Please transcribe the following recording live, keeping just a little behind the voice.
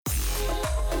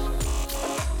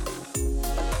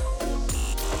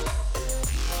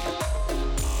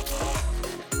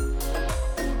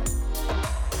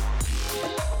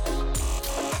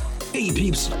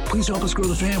Peeps, please help us grow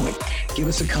the family. Give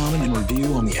us a comment and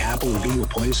review on the Apple or Google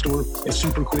Play Store. It's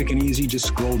super quick and easy. Just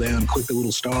scroll down, click the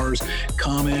little stars,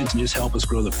 comment, and just help us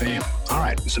grow the family. All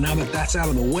right, so now that that's out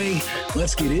of the way,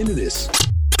 let's get into this.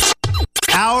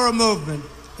 Our movement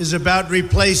is about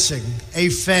replacing a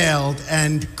failed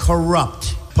and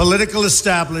corrupt political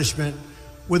establishment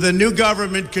with a new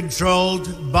government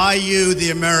controlled by you, the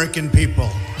American people.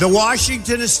 The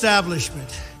Washington establishment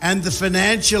and the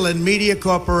financial and media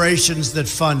corporations that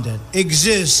fund it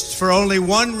exist for only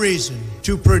one reason: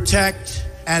 to protect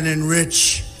and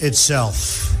enrich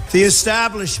itself. The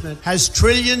establishment has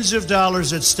trillions of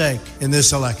dollars at stake in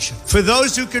this election. For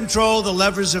those who control the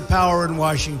levers of power in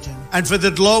Washington and for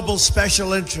the global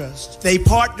special interest, they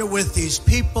partner with these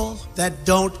people that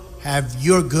don't have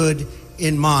your good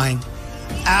in mind.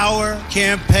 Our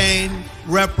campaign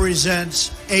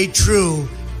represents a true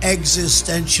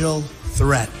existential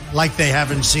threat like they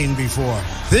haven't seen before.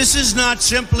 This is not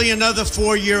simply another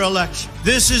 4-year election.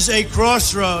 This is a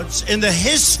crossroads in the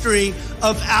history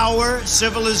of our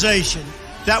civilization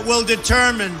that will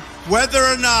determine whether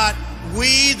or not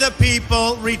we, the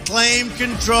people, reclaim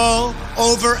control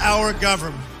over our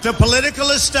government. The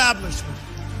political establishment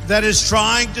that is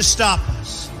trying to stop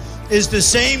us is the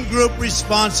same group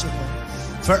responsible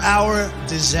for our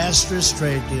disastrous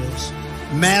trade deals,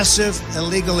 massive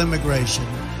illegal immigration,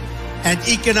 and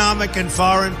economic and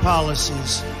foreign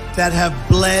policies that have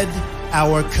bled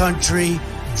our country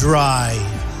dry.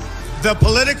 The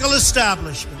political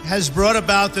establishment has brought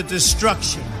about the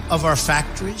destruction of our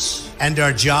factories and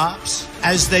our jobs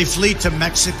as they flee to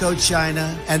Mexico,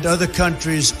 China, and other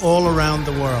countries all around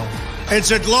the world.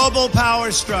 It's a global power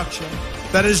structure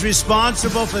that is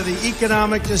responsible for the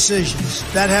economic decisions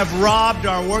that have robbed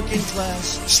our working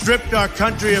class, stripped our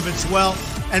country of its wealth,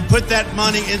 and put that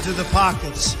money into the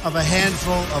pockets of a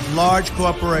handful of large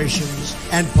corporations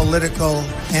and political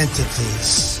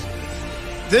entities.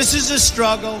 This is a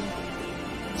struggle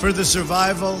for the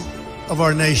survival of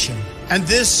our nation, and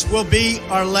this will be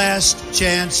our last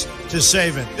chance to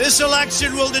save it. This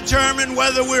election will determine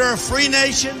whether we're a free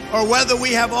nation or whether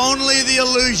we have only the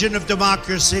illusion of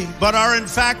democracy, but are in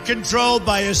fact controlled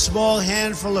by a small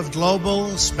handful of global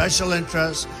special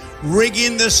interests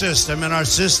rigging the system, and our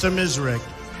system is rigged.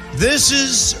 This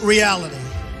is reality.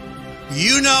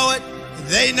 You know it,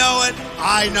 they know it,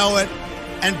 I know it,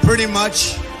 and pretty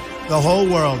much the whole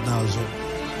world knows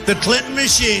it. The Clinton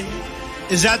machine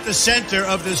is at the center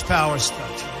of this power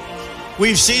structure.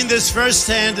 We've seen this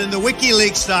firsthand in the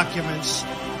WikiLeaks documents,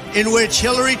 in which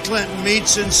Hillary Clinton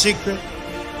meets in secret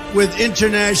with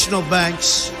international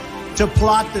banks to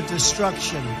plot the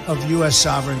destruction of U.S.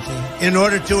 sovereignty in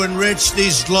order to enrich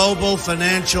these global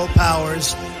financial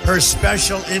powers, her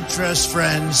special interest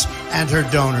friends, and her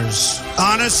donors.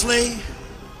 Honestly,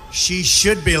 she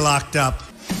should be locked up.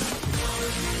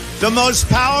 The most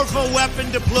powerful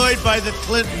weapon deployed by the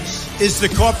Clintons is the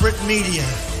corporate media,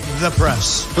 the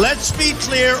press. Let's be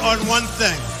clear on one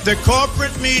thing. The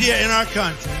corporate media in our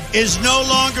country is no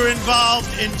longer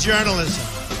involved in journalism.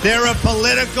 They're a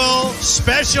political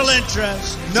special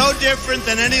interest, no different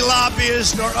than any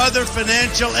lobbyist or other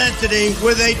financial entity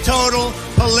with a total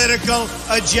political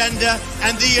agenda,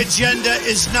 and the agenda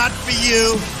is not for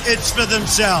you, it's for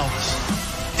themselves.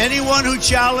 Anyone who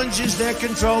challenges their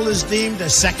control is deemed a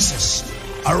sexist,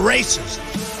 a racist,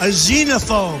 a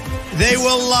xenophobe. They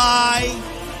will lie,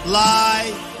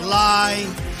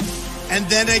 and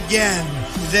then again,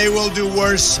 they will do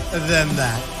worse than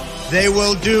that. They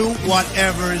will do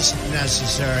whatever is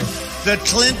necessary. The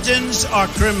Clintons are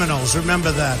criminals,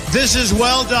 remember that. This is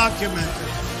well documented.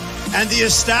 And the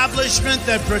establishment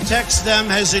that protects them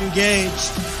has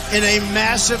engaged in a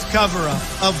massive cover-up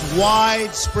of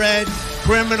widespread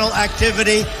criminal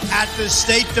activity at the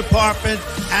State Department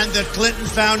and the Clinton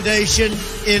Foundation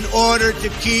in order to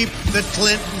keep the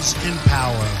Clintons in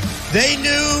power. They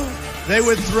knew they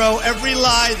would throw every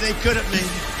lie they could at me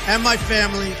and my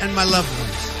family and my loved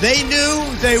ones. They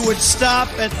knew they would stop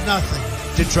at nothing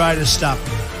to try to stop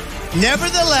me.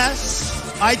 Nevertheless,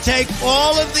 I take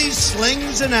all of these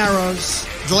slings and arrows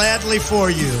gladly for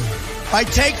you. I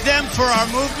take them for our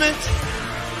movement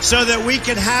so that we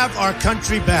can have our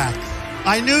country back.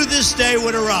 I knew this day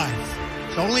would arrive.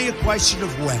 It's only a question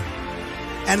of when.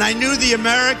 And I knew the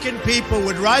American people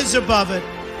would rise above it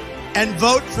and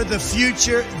vote for the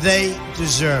future they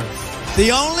deserve.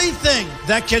 The only thing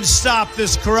that can stop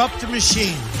this corrupt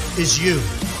machine is you.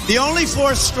 The only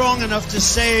force strong enough to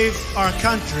save our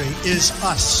country is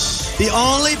us. The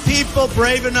only people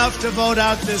brave enough to vote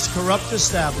out this corrupt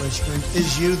establishment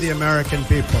is you, the American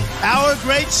people. Our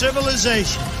great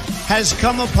civilization has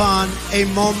come upon a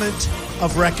moment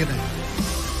of reckoning.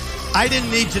 I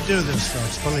didn't need to do this,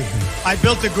 folks, believe me. I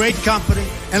built a great company,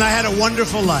 and I had a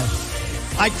wonderful life.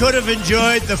 I could have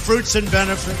enjoyed the fruits and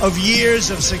benefit of years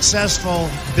of successful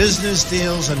business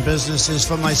deals and businesses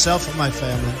for myself and my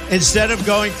family, instead of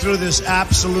going through this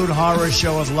absolute horror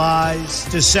show of lies,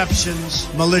 deceptions,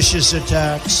 malicious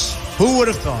attacks. Who would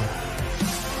have thought?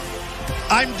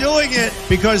 I'm doing it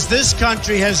because this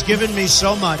country has given me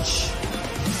so much,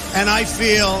 and I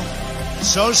feel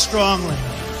so strongly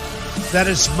that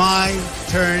it's my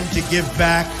turn to give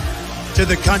back to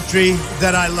the country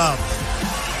that I love.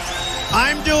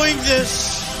 I'm doing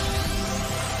this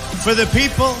for the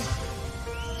people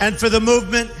and for the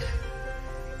movement,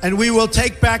 and we will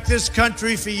take back this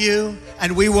country for you,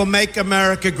 and we will make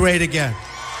America great again.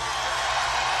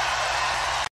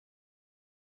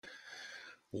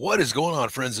 What is going on,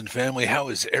 friends and family? How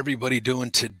is everybody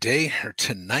doing today or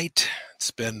tonight?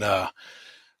 It's been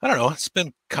I don't know, it's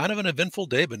been kind of an eventful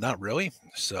day, but not really.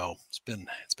 So it's been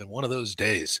one of those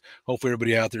days. Hopefully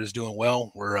everybody out there is doing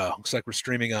well. We're looks like we're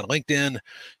streaming on LinkedIn,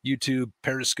 YouTube,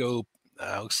 Periscope,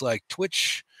 looks like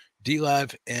Twitch,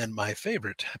 DLive, and my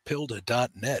favorite,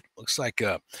 Pilled.net. Looks like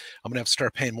I'm gonna have to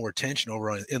start paying more attention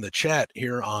over in the chat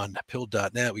here on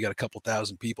Pilled.net. We got a couple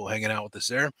thousand people hanging out with us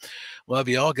there. Love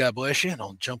you all. God bless you. And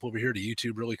I'll jump over here to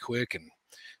YouTube really quick and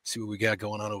see what we got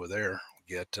going on over there.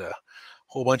 We get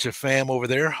whole bunch of fam over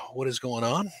there. What is going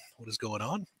on? What is going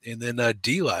on? And then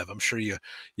DLive. I'm sure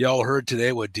y'all heard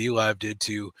today what DLive did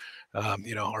to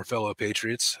our fellow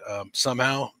patriots.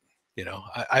 Somehow,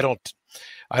 I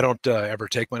don't ever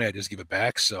take money. I just give it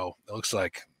back. So it looks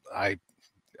like I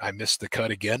missed the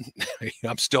cut again.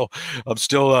 I'm still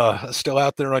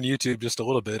out there on YouTube just a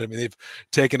little bit. I mean, they've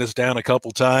taken us down a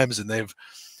couple times, and they've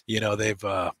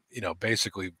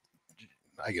basically,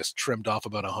 I guess, trimmed off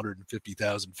about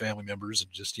 150,000 family members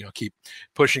and just, keep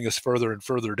pushing us further and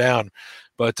further down.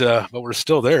 But we're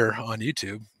still there on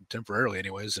YouTube temporarily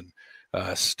anyways. And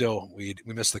still we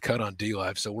missed the cut on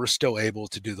DLive. So we're still able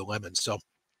to do the lemons. So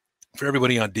for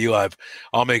everybody on DLive,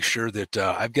 I'll make sure that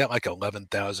I've got like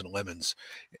 11,000 lemons,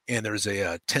 and there's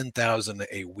a 10,000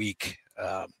 a week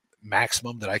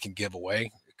maximum that I can give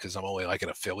away, because I'm only like an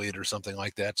affiliate or something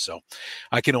like that. So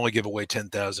I can only give away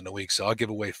 10,000 a week. So I'll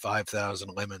give away 5,000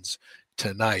 lemons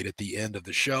tonight at the end of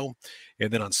the show.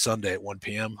 And then on Sunday at 1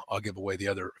 p.m., I'll give away the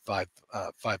other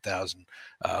 5,000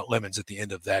 lemons at the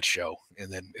end of that show.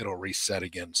 And then it'll reset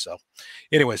again. So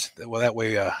anyways, well, that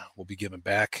way we'll be giving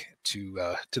back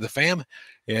to the fam.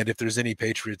 And if there's any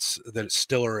patriots that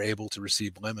still are able to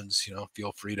receive lemons,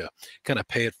 feel free to kind of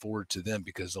pay it forward to them,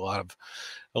 because a lot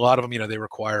of them, they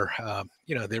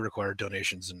require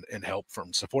donations and help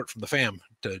from support from the fam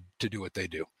to do what they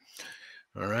do.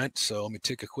 All right, so let me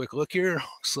take a quick look here.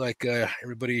 Looks like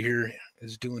everybody here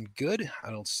is doing good. I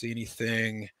don't see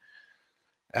anything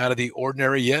out of the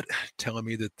ordinary yet telling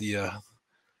me that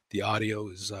the audio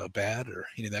is bad or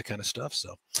any of that kind of stuff.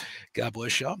 So God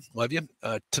bless y'all. Love you.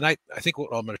 Tonight, I think what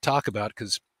I'm going to talk about,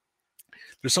 because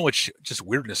there's so much just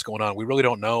weirdness going on. We really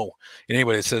don't know. And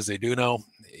anybody that says they do know,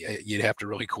 you'd have to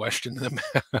really question them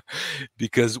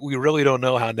because we really don't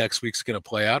know how next week's going to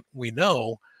play out. We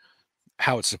know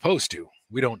how it's supposed to.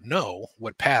 We don't know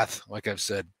what path, like I've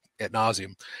said ad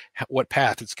nauseum, what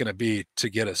path it's going to be to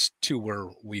get us to where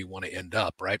we want to end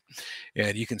up, right?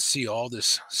 And you can see all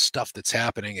this stuff that's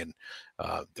happening, and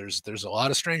there's a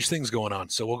lot of strange things going on.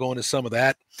 So we'll go into some of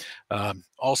that.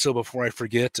 Also, before I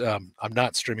forget, I'm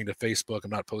not streaming to Facebook.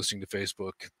 I'm not posting to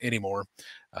Facebook anymore.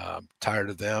 Tired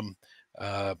of them.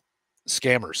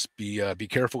 Scammers, be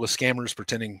careful with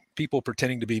scammers, people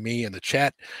pretending to be me in the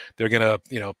chat. They're gonna,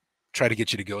 try to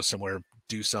get you to go somewhere,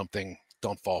 do something.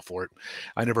 Don't fall for it.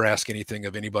 I never ask anything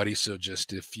of anybody. So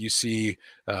just if you see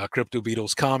Crypto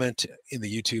Beetle's comment in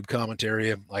the YouTube comment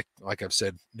area, like I've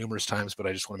said numerous times, but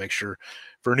I just want to make sure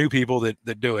for new people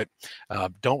that do it,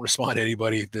 don't respond to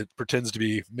anybody that pretends to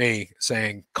be me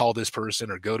saying, call this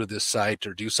person or go to this site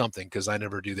or do something, because I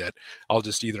never do that. I'll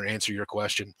just either answer your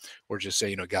question or just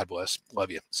say, God bless,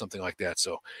 love you, something like that.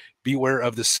 So beware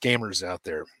of the scammers out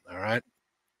there. All right.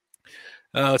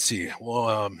 Let's see. Well,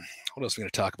 what else are we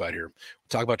going to talk about here? We'll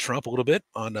talk about Trump a little bit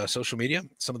on social media,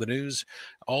 some of the news.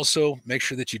 Also, make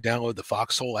sure that you download the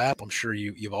Foxhole app. I'm sure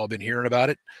you've all been hearing about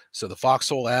it. So the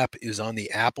Foxhole app is on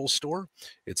the Apple Store.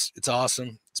 It's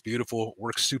awesome. It's beautiful.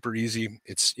 Works super easy.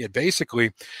 It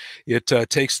basically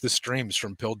takes the streams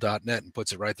from Pilled.net and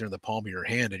puts it right there in the palm of your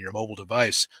hand, and your mobile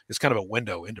device is kind of a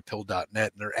window into Pilled.net.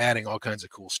 And they're adding all kinds of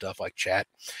cool stuff like chat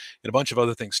and a bunch of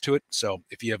other things to it. So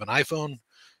if you have an iPhone,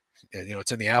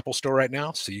 it's in the Apple Store right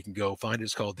now, so you can go find it.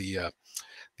 It's called the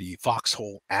the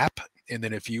Foxhole app. And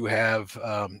then if you have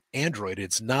Android,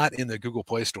 it's not in the Google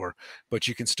Play Store, but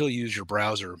you can still use your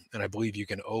browser. And I believe you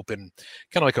can open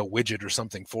kind of like a widget or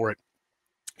something for it.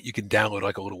 You can download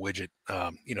like a little widget,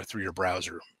 through your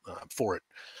browser for it.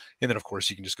 And then, of course,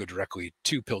 you can just go directly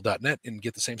to pill.net and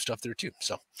get the same stuff there too.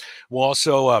 So we'll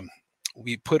also,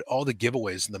 we put all the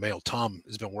giveaways in the mail. Tom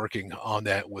has been working on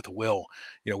that with Will.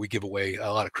 We give away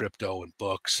a lot of crypto and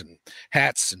books and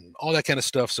hats and all that kind of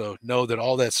stuff. So know that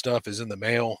all that stuff is in the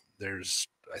mail. There's,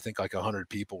 I think, like 100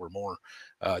 people or more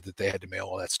that they had to mail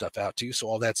all that stuff out to. So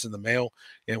all that's in the mail,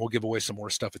 and we'll give away some more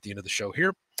stuff at the end of the show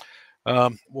here.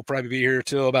 We'll probably be here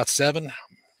till about 7.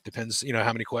 Depends,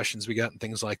 how many questions we got and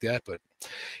things like that. But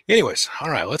anyways, all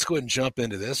right, let's go ahead and jump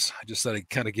into this. I just thought I'd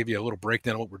kind of give you a little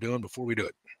breakdown of what we're doing before we do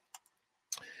it.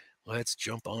 Let's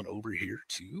jump on over here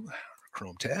to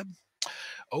Chrome tab.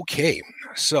 Okay,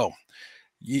 so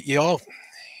you've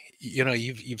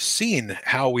seen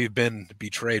how we've been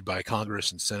betrayed by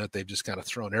Congress and Senate. They've just kind of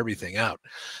thrown everything out,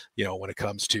 when it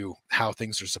comes to how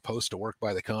things are supposed to work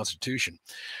by the Constitution.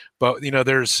 But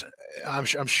I'm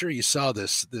sure you saw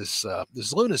this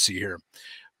lunacy here,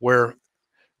 where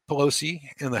Pelosi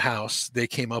in the House, they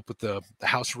came up with the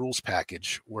House Rules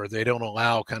package where they don't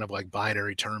allow kind of like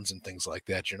binary terms and things like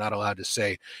that. You're not allowed to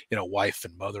say, wife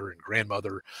and mother and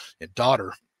grandmother and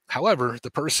daughter. However,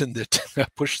 the person that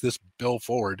pushed this bill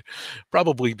forward,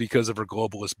 probably because of her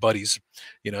globalist buddies,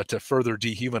 to further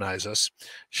dehumanize us,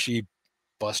 she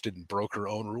busted and broke her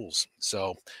own rules.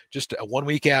 So just 1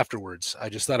 week afterwards, I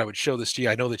just thought I would show this to you.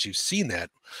 I know that you've seen that,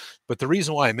 but the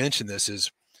reason why I mention this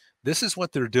is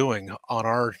what they're doing on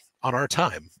our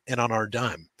time and on our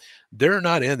dime. They're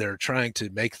not in there trying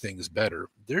to make things better.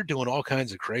 They're doing all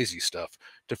kinds of crazy stuff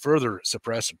to further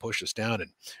suppress and push us down and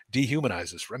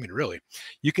dehumanize us. I mean, really,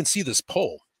 you can see this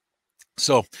poll.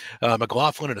 So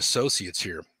McLaughlin and Associates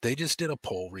here, they just did a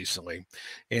poll recently,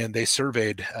 and they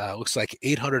surveyed, looks like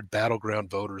 800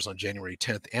 battleground voters on January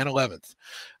 10th and 11th,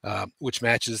 which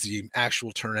matches the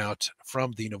actual turnout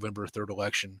from the November 3rd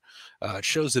election. It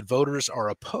shows that voters are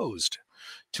opposed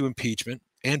to impeachment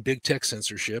and big tech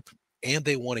censorship, and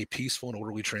they want a peaceful and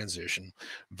orderly transition.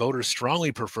 Voters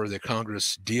strongly prefer that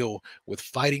Congress deal with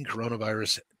fighting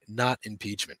coronavirus, not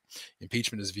impeachment.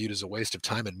 Impeachment is viewed as a waste of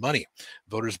time and money.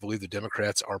 Voters believe the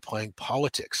Democrats are playing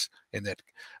politics, and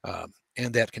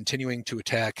that continuing to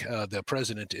attack the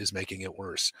president is making it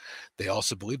worse. They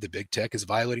also believe that big tech is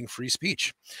violating free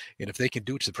speech. And if they can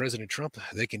do it to President Trump,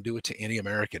 they can do it to any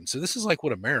American. So this is like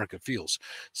what America feels.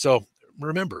 So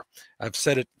remember, I've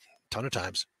said it a ton of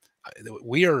times.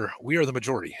 We are the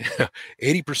majority.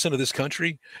 80% of this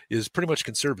country is pretty much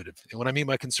conservative. And when I mean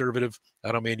by conservative,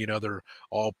 I don't mean, they're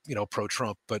all,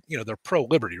 pro-Trump, but, they're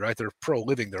pro-liberty, right? They're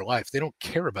pro-living their life. They don't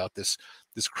care about this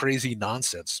crazy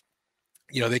nonsense.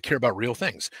 They care about real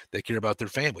things. They care about their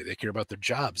family. They care about their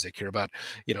jobs. They care about,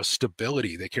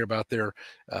 stability. They care about their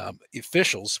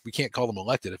officials. We can't call them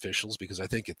elected officials because I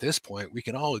think at this point we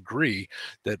can all agree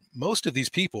that most of these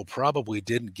people probably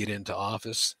didn't get into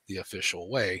office the official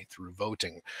way through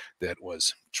voting that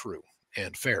was true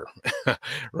and fair,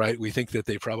 right? We think that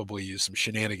they probably used some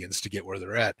shenanigans to get where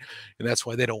they're at. And that's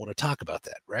why they don't want to talk about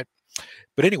that, right?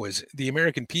 But anyways, the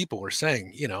American people are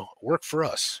saying, work for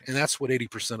us. And that's what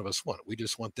 80% of us want. We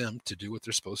just want them to do what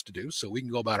they're supposed to do so we can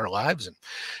go about our lives and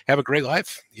have a great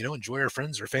life, enjoy our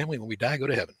friends, our family. When we die, go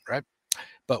to heaven, right?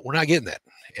 But we're not getting that.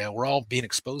 And we're all being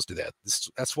exposed to that.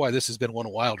 That's why this has been one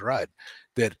wild ride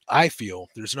that I feel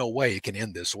there's no way it can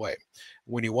end this way.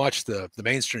 When you watch the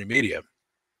mainstream media,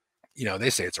 they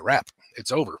say it's a wrap.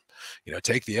 It's over.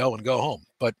 Take the L and go home.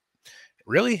 But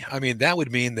really, I mean, that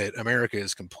would mean that America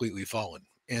is completely fallen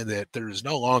and that there is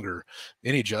no longer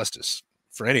any justice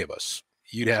for any of us.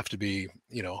 You'd have to be,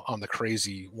 on the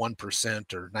crazy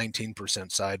 1% or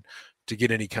 19% side to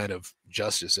get any kind of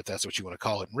justice, if that's what you want to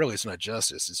call it. And really, it's not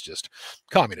justice. It's just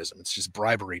communism. It's just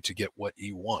bribery to get what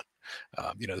you want.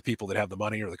 The people that have the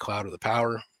money or the clout or the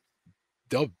power,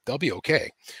 they'll be okay.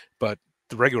 But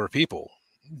the regular people,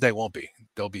 they won't be.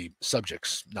 They'll be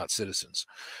subjects, not citizens.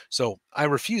 So I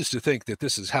refuse to think that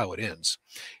this is how it ends.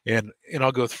 And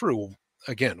I'll go through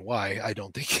again why I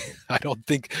don't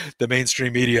think the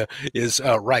mainstream media is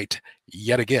right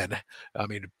yet again. I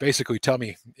mean, basically tell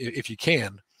me if you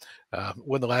can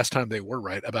when the last time they were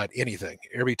right about anything.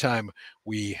 Every time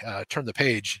we turn the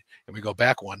page and we go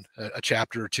back a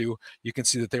chapter or two, you can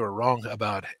see that they were wrong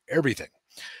about everything.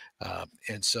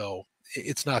 And so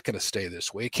it's not going to stay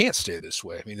this way. It can't stay this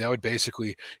way. I mean, that would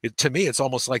basically, to me, it's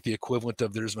almost like the equivalent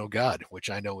of there's no God, which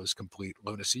I know is complete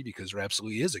lunacy because there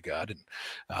absolutely is a God. And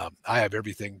I have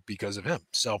everything because of him.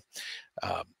 So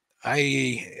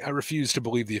I refuse to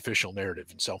believe the official narrative,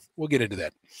 and so we'll get into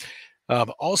that.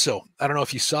 Also, I don't know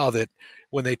if you saw that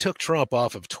when they took Trump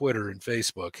off of Twitter and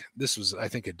Facebook, this was, I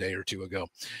think, a day or two ago,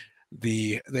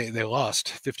 they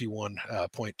lost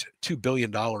 $51.2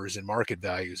 billion in market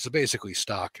value. So basically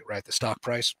stock, right? The stock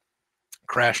price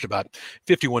crashed about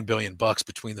 51 billion bucks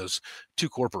between those two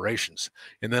corporations.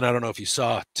 And then I don't know if you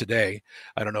saw today,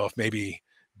 I don't know if maybe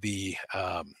the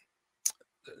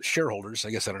shareholders,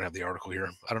 I guess I don't have the article here,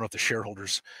 I don't know if the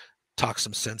shareholders talk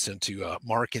some sense into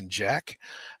Mark and Jack,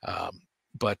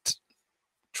 but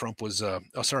Trump was,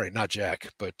 sorry, not Jack,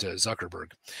 but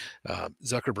Zuckerberg.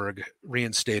 Zuckerberg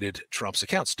reinstated Trump's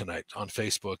accounts tonight on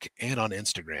Facebook and on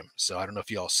Instagram. So I don't know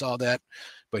if you all saw that,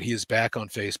 but he is back on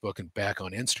Facebook and back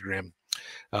on Instagram.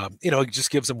 It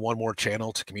just gives them one more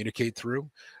channel to communicate through.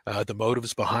 The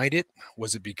motives behind it,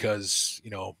 was it because,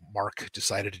 Mark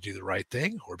decided to do the right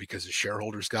thing, or because his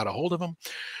shareholders got a hold of him,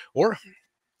 or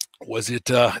was it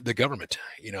the government,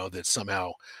 that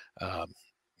somehow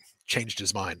changed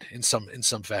his mind in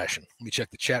some fashion? Let me check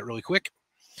the chat really quick.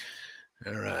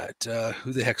 All right,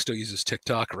 who the heck still uses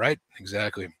TikTok? Right,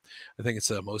 exactly. I think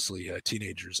it's mostly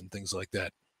teenagers and things like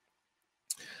that.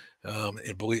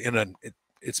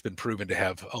 It's been proven to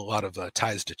have a lot of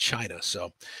ties to China.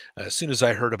 So as soon as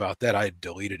I heard about that, I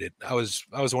deleted it. I was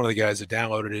one of the guys that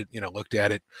downloaded it, looked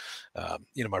at it.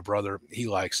 My brother, he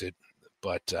likes it,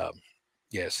 but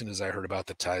yeah, as soon as I heard about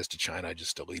the ties to China, I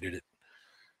just deleted it.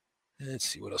 Let's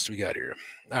see what else we got here.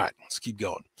 All right, let's keep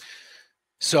going.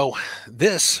 So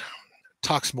this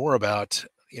talks more about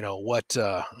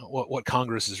what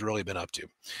Congress has really been up to,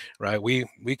 right? We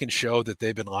can show that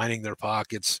they've been lining their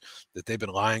pockets, that they've been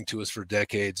lying to us for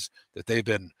decades, that they've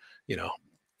been,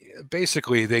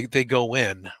 basically they go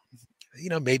in,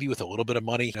 maybe with a little bit of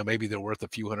money, maybe they're worth a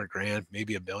few $100,000,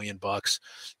 maybe $1 million,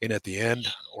 and at the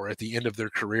end of their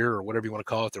career, or whatever you want to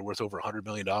call it, they're worth over $100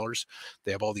 million.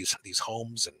 They have all these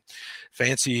homes and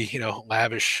fancy,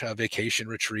 lavish vacation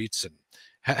retreats. And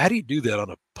how do you do that on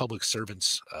a public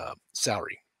servant's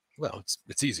salary? Well,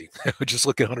 it's easy. Just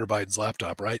look at Hunter Biden's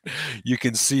laptop, right? You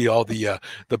can see all the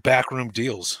backroom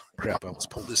deals. Crap, I almost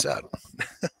pulled this out.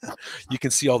 You can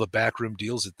see all the backroom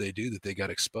deals that they do, that they got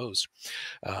exposed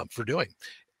for doing.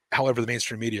 However, the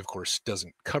mainstream media, of course,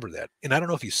 doesn't cover that. And I don't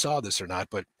know if you saw this or not,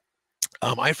 but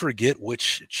I forget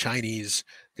which Chinese,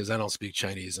 because I don't speak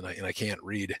Chinese and I can't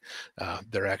read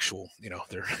their actual,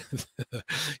 their,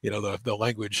 the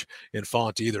language in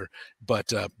font either.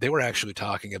 But they were actually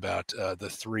talking about the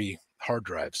 3 hard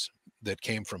drives that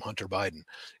came from Hunter Biden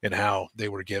and how they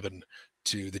were given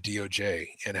to the DOJ,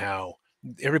 and how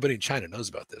everybody in China knows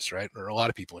about this, right? Or a lot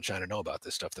of people in China know about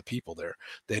this stuff. The people there,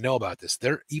 they know about this.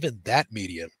 Even that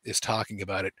media is talking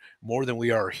about it more than we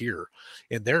are here.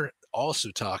 And they're also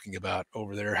talking about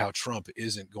over there how Trump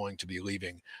isn't going to be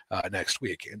leaving next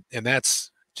week. And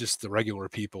that's just the regular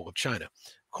people of China.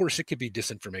 Of course, it could be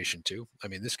disinformation too. I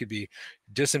mean, this could be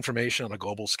disinformation on a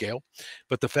global scale,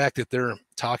 but the fact that they're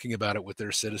talking about it with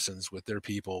their citizens, with their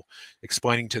people,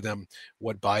 explaining to them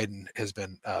what Biden has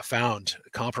been found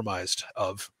compromised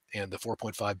of, and the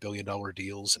 $4.5 billion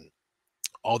deals, and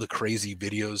all the crazy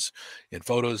videos and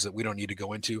photos that we don't need to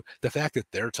go into, the fact that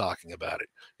they're talking about it,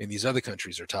 and these other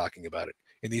countries are talking about it,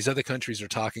 and these other countries are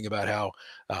talking about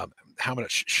how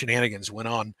much shenanigans went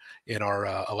on in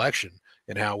our election,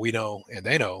 and how we know and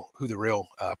they know who the real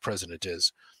president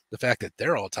is. The fact that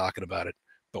they're all talking about it,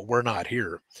 but we're not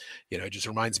here, it just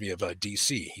reminds me of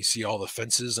DC. You see all the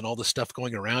fences and all the stuff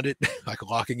going around it, like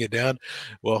locking it down.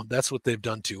 Well, that's what they've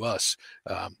done to us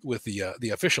with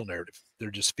the official narrative.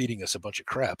 They're just feeding us a bunch of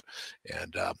crap,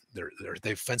 and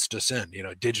they've fenced us in,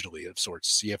 digitally of sorts.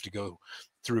 So you have to go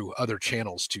through other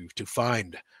channels to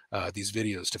find these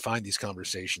videos, to find these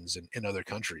conversations in other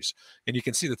countries. And you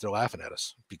can see that they're laughing at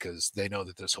us because they know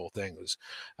that this whole thing was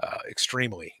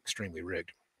extremely, extremely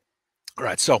rigged. All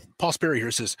right, so Paul Sperry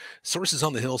here says, sources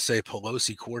on the Hill say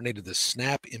Pelosi coordinated the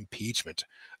snap impeachment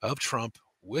of Trump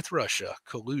with Russia,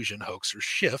 collusion, hoax, or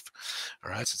Schiff.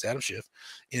 All right, so it's Adam Schiff,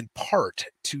 in part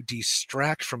to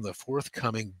distract from the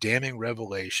forthcoming damning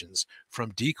revelations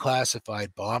from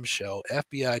declassified bombshell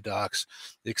FBI docs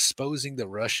exposing the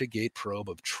Russiagate probe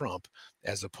of Trump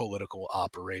as a political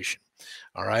operation.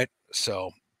 All right,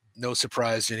 so no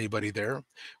surprise to anybody there.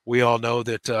 We all know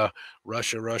that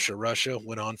Russia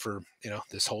went on for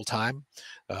this whole time.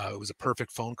 It was a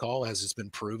perfect phone call, as has been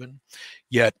proven.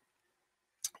 Yet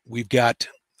we've got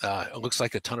it looks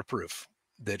like a ton of proof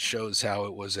that shows how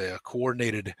it was a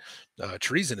coordinated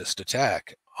treasonous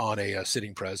attack on a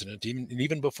sitting president,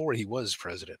 even before he was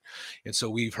president. And so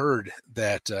we've heard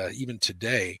that even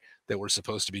today that we're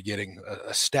supposed to be getting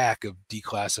a stack of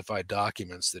declassified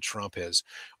documents that Trump has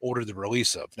ordered the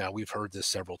release of. Now, we've heard this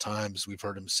several times. We've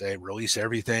heard him say, release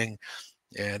everything.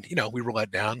 And, we were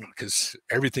let down because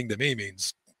everything to me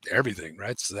means everything,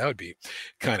 right? So that would be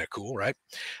kind of cool, right?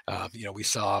 We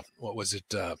saw, what was it?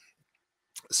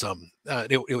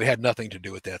 It had nothing to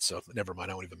do with that. So never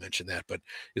mind. I won't even mention that. But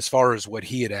as far as what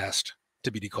he had asked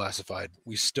to be declassified,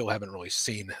 we still haven't really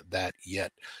seen that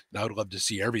yet. And I would love to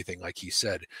see everything like he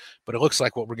said, but it looks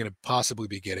like what we're going to possibly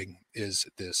be getting is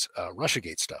this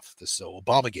Russiagate stuff, this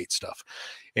Obamagate stuff.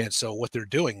 And so what they're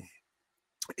doing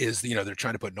is, they're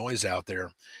trying to put noise out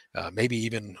there, maybe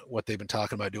even what they've been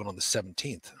talking about doing on the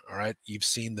 17th. All right. You've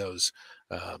seen those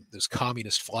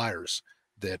communist flyers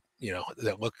that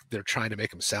they're trying to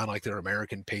make them sound like they're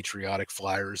American patriotic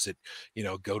flyers that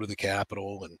go to the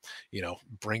Capitol and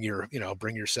bring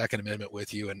your Second Amendment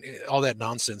with you and all that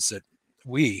nonsense that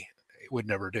we would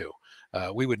never do.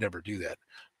 We would never do that.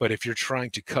 But if you're trying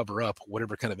to cover up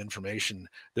whatever kind of information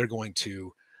they're going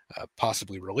to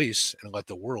possibly release and let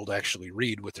the world actually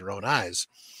read with their own eyes,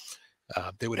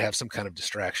 they would have some kind of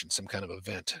distraction, some kind of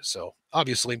event. So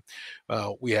obviously,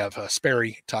 we have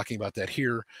Sperry talking about that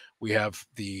here. We have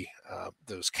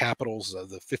those capitals,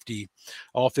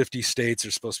 all 50 states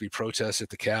are supposed to be protests at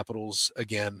the capitals.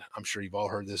 Again, I'm sure you've all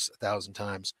heard this 1,000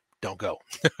 times. Don't go.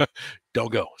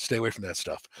 Don't go. Stay away from that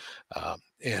stuff.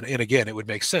 And again, it would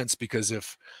make sense because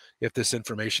if this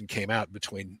information came out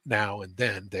between now and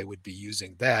then, they would be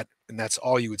using that. And that's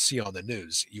all you would see on the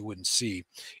news. You wouldn't see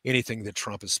anything that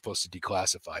Trump is supposed to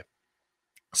declassify.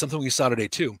 Something we saw today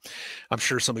too. I'm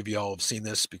sure some of you all have seen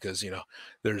this because,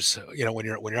 there's, when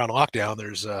you're on lockdown,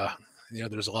 there's a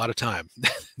lot of time.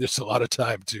 There's a lot of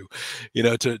time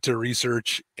to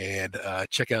research and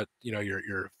check out,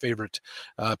 your favorite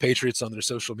patriots on their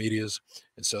social medias.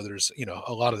 And so there's,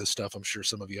 a lot of this stuff I'm sure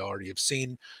some of you already have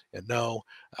seen and know.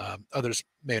 Others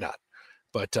may not.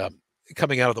 But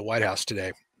coming out of the White House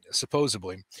today,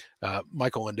 supposedly,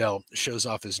 Michael Lindell shows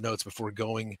off his notes before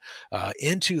going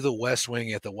into the West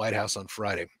Wing at the White House on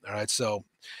Friday. All right. So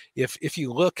if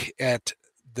you look at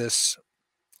this,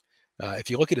 if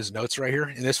you look at his notes right here,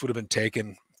 and this would have been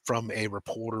taken from a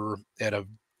reporter at a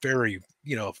very,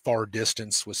 far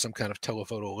distance with some kind of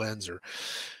telephoto lens or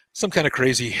some kind of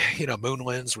crazy, moon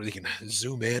lens where they can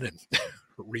zoom in and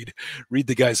read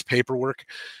the guy's paperwork.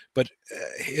 But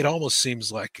it almost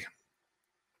seems like,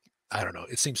 I don't know,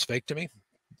 it seems fake to me.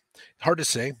 Hard to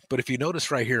say, but if you notice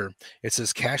right here, it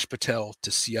says Kash Patel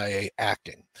to CIA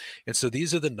acting. And so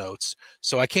these are the notes.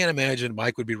 So I can't imagine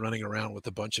Mike would be running around with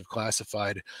a bunch of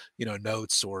classified,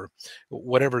 notes or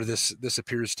whatever this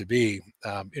appears to be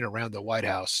in around the White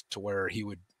House, to where he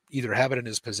would either have it in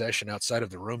his possession outside of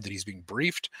the room that he's being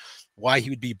briefed, why he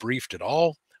would be briefed at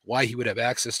all, why he would have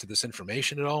access to this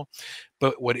information at all.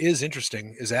 But what is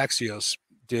interesting is Axios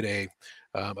did a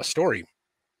story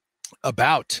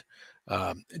about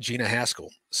Gina Haspel.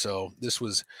 So this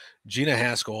was Gina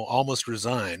Haspel almost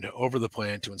resigned over the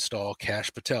plan to install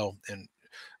Kash Patel. And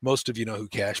most of you know who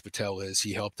Kash Patel is.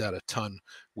 He helped out a ton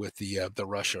with the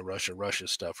Russia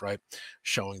stuff, right?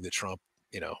 Showing that Trump,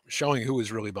 showing who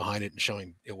was really behind it and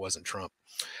showing it wasn't Trump.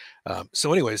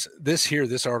 So anyways,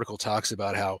 this article talks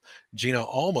about how Gina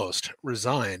almost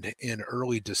resigned in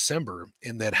early December,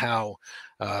 and that how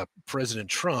President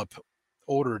Trump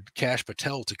ordered Kash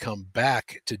Patel to come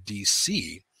back to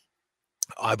DC,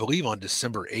 I believe on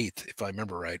December 8th, if I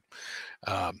remember right.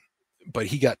 But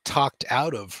he got talked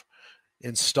out of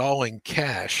installing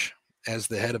Kash as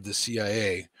the head of the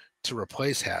CIA to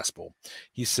replace Haspel.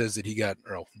 He says that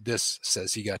this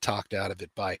says he got talked out of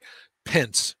it by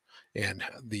Pence and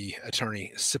the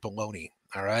attorney Cipollone.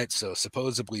 All right. So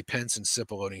supposedly Pence and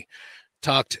Cipollone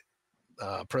talked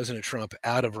President Trump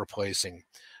out of replacing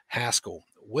Haspel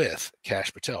with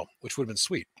Kash Patel, which would have been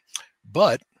sweet.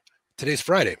 But today's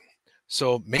Friday,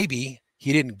 so maybe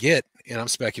he didn't get, and I'm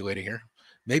speculating here,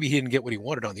 maybe he didn't get what he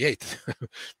wanted on the 8th.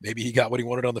 Maybe he got what he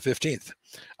wanted on the 15th.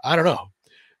 I don't know.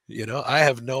 I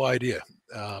have no idea.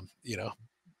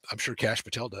 I'm sure Kash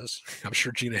Patel does. I'm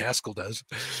sure Gina Haspel does,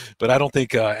 but I don't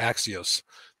think Axios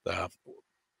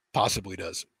possibly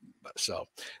does. So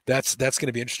that's going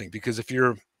to be interesting, because if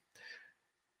you're,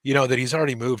 that he's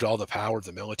already moved all the power of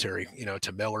the military,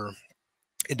 to Miller,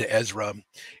 into Ezra,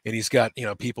 and he's got,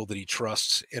 people that he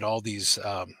trusts in all these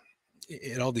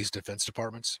defense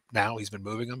departments. Now he's been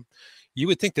moving them. You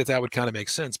would think that would kind of make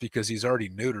sense, because he's already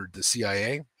neutered the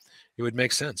CIA. It would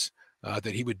make sense that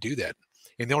he would do that.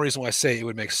 And the only reason why I say it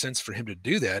would make sense for him to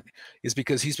do that is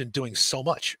because he's been doing so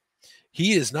much.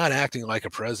 He is not acting like a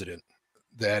president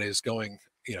that is going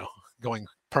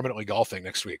permanently golfing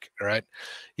next week. All right.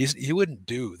 He wouldn't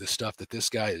do the stuff that this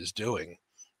guy is doing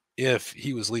if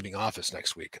he was leaving office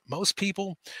next week. Most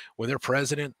people, when they're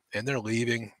president and they're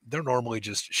leaving, they're normally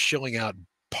just shilling out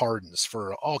pardons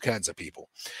for all kinds of people.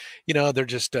 They're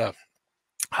just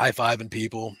high-fiving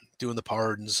people, doing the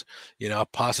pardons,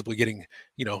 possibly getting,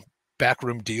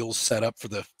 backroom deals set up for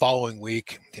the following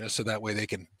week, so that way they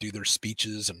can do their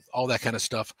speeches and all that kind of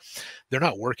stuff. They're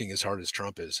not working as hard as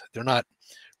Trump is. They're not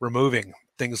removing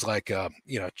things like,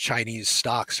 Chinese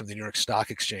stocks from the New York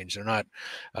Stock Exchange. They're not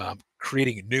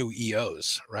creating new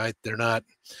EOs, right? They're not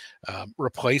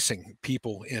replacing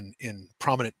people in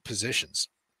prominent positions.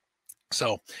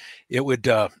 So it would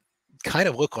kind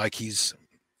of look like he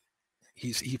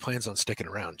plans on sticking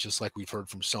around, just like we've heard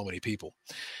from so many people.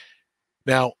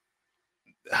 Now,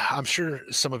 I'm sure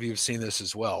some of you have seen this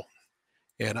as well.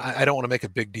 And I don't want to make a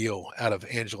big deal out of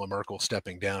Angela Merkel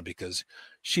stepping down, because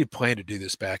she had planned to do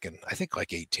this back in, I think,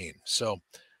 like 18. So,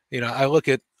 I look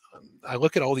at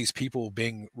all these people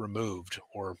being removed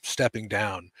or stepping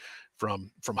down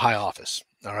from high office.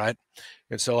 All right.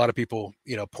 And so a lot of people,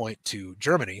 point to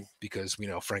Germany, because we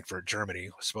know Frankfurt, Germany,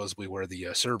 supposedly where the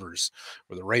servers,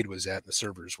 where the raid was at, and the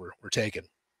servers were taken.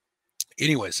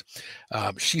 Anyways,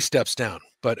 she steps down.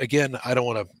 But again, I don't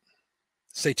want to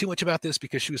say too much about this,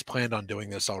 because she was planned on doing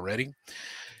this already.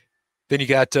 Then you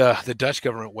got the Dutch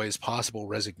government weighs possible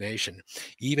resignation,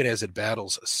 even as it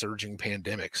battles a surging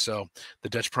pandemic. So the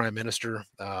Dutch Prime Minister,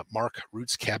 Mark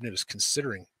Rutte's cabinet, is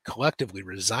considering collectively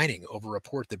resigning over a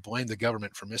report that blamed the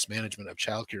government for mismanagement of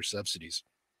childcare subsidies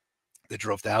that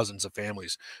drove thousands of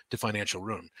families to financial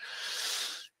ruin.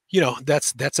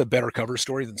 That's a better cover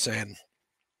story than saying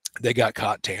they got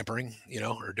caught tampering,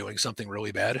 or doing something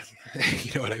really bad.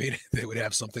 You know what I mean? They would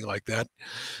have something like that.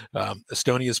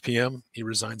 Estonia's PM, he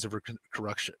resigns over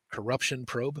corruption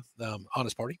probe on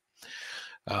his party.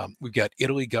 We've got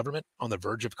Italy government on the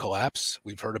verge of collapse.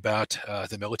 We've heard about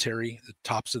the military, the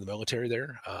tops of the military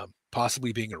there,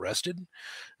 possibly being arrested.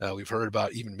 We've heard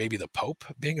about even maybe the Pope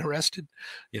being arrested.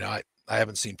 I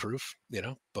haven't seen proof,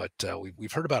 but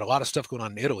we've heard about a lot of stuff going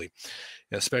on in Italy,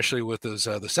 especially with those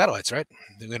the satellites, right?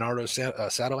 The Leonardo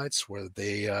satellites, where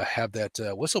they have that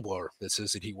whistleblower that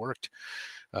says that he worked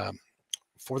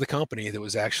for the company that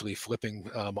was actually flipping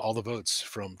all the votes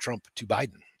from Trump to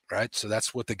Biden, right? So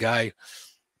that's what the guy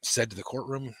said to the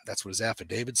courtroom. That's what his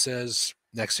affidavit says.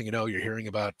 Next thing you know, you're hearing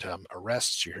about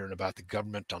arrests. You're hearing about the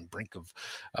government on brink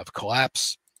of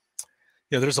collapse.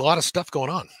 There's a lot of stuff going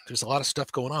on.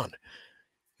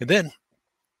 And then,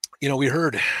 we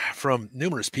heard from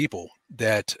numerous people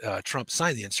that Trump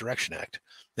signed the Insurrection Act.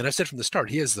 And I said from the start,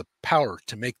 he has the power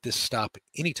to make this stop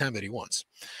anytime that he wants,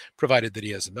 provided that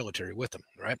he has the military with him,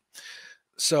 right?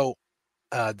 So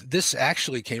this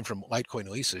actually came from Litecoin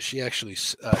Lisa. She actually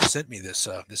sent me this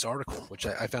article, which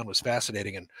I found was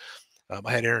fascinating. And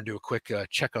I had Aaron do a quick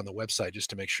check on the website just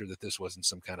to make sure that this wasn't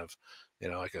some kind of,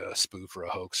 like a spoof or a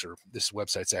hoax, or this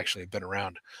website's actually been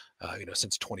around,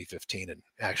 since 2015 and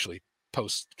actually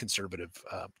post-conservative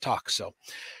talk. So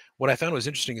what I found was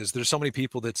interesting is there's so many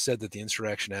people that said that the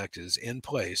Insurrection Act is in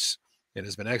place and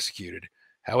has been executed.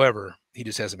 However, he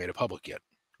just hasn't made it public yet,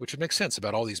 which would make sense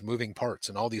about all these moving parts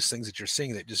and all these things that you're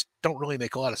seeing that just don't really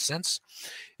make a lot of sense.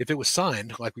 If it was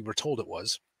signed like we were told it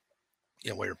was,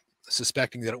 we're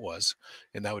suspecting that it was,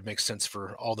 and that would make sense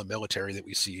for all the military that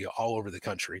we see all over the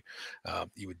country.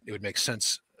 It would make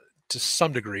sense to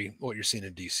some degree what you're seeing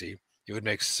in DC. It would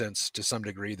make sense to some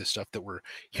degree the stuff that we're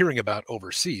hearing about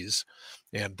overseas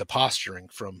and the posturing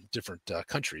from different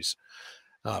countries.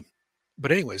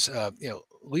 But anyways,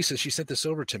 Lisa, she sent this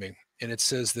over to me, and it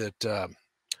says that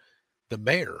the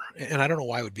mayor, and I don't know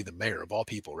why it would be the mayor of all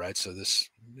people, right? So this,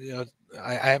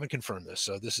 I haven't confirmed this,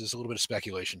 so this is a little bit of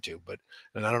speculation too,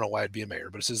 and I don't know why it'd be a mayor,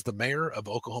 but it says the mayor of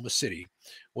Oklahoma City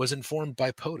was informed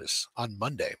by POTUS on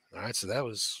Monday. All right, so that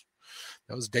was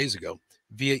days ago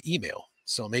via email.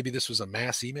 So maybe this was a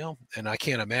mass email, and I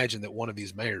can't imagine that one of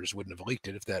these mayors wouldn't have leaked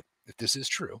it if this is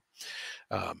true.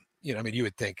 You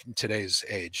would think in today's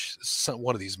age,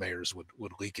 one of these mayors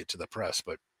would leak it to the press,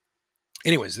 but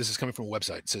anyways, this is coming from a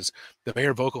website. It says the mayor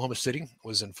of Oklahoma City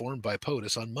was informed by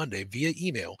POTUS on Monday via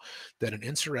email that the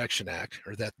Insurrection Act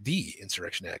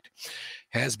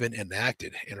has been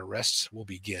enacted and arrests will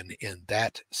begin in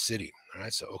that city. All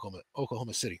right, so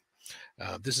Oklahoma City.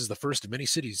 This is the first of many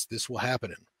cities this will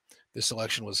happen in. This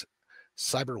election was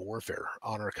cyber warfare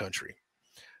on our country.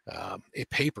 A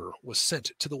paper was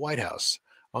sent to the White House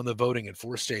on the voting in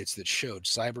 4 states that showed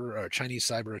Chinese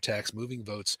cyber attacks moving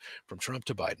votes from Trump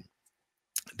to Biden.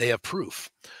 They have proof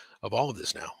of all of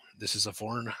this now. This is a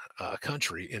foreign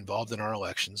country involved in our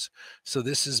elections. So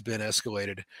this has been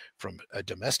escalated from a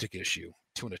domestic issue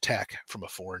to an attack from a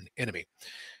foreign enemy.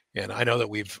 And I know that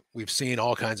we've seen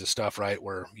all kinds of stuff, right,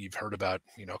 where you've heard about,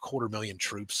 250,000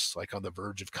 troops like on the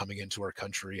verge of coming into our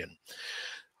country, and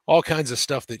all kinds of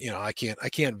stuff that, I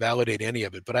can't validate any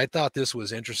of it. But I thought this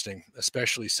was interesting,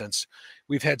 especially since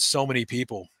we've had so many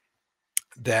people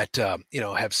that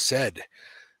have said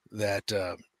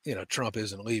that Trump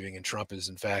isn't leaving, and Trump is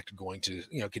in fact going to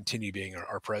continue being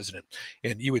our president.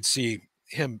 And you would see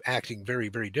him acting very,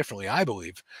 very differently, I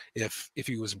believe, if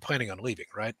he wasn't planning on leaving,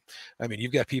 right? I mean,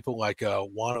 you've got people like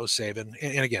Juan O'Savin,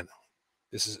 and again,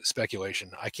 this is speculation.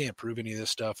 I can't prove any of this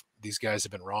stuff. These guys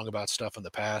have been wrong about stuff in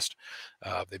the past.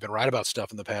 They've been right about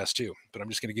stuff in the past too. But I'm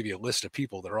just going to give you a list of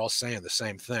people that are all saying the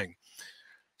same thing.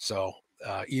 So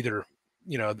either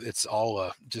it's all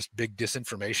just big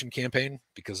disinformation campaign,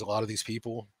 because a lot of these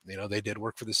people, they did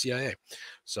work for the CIA.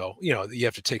 So, you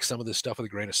have to take some of this stuff with a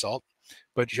grain of salt,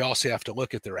 but you also have to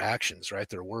look at their actions, right?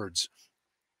 Their words,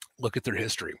 look at their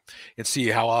history, and see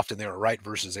how often they were right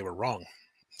versus they were wrong.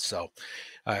 So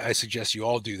I suggest you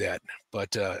all do that.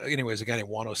 But anyways, a guy named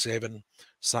Juan O'Savin,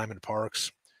 Simon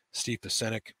Parks, Steve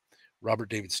Pasenik, Robert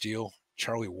David Steele,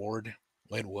 Charlie Ward,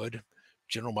 Lynn Wood,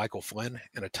 General Michael Flynn,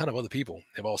 and a ton of other people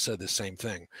have all said the same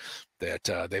thing, that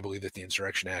they believe that the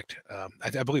Insurrection Act,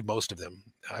 I believe most of them,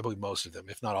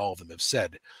 if not all of them, have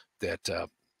said that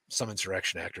some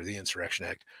Insurrection Act or the Insurrection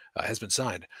Act has been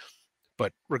signed.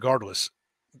 But regardless,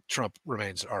 Trump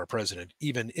remains our president.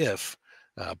 Even if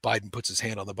Biden puts his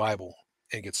hand on the Bible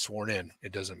and gets sworn in,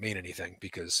 it doesn't mean anything,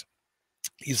 because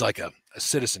he's like a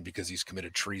citizen, because he's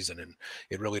committed treason, and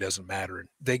it really doesn't matter. And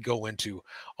they go into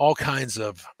all kinds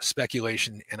of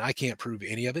speculation, and I can't prove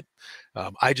any of it.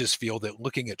 I just feel that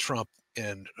looking at Trump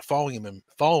and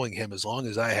following him as long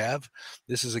as I have,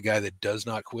 this is a guy that does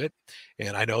not quit.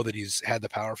 And I know that he's had the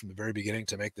power from the very beginning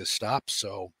to make this stop.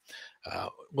 So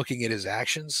looking at his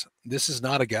actions, this is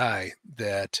not a guy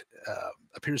that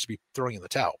appears to be throwing in the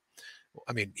towel.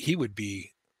 I mean,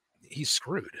 he's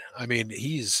screwed. I mean,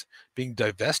 he's being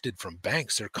divested from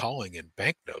banks. They're calling in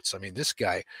banknotes. I mean, this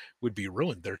guy would be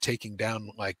ruined. They're taking down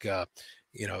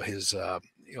his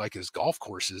golf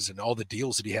courses and all the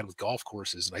deals that he had with golf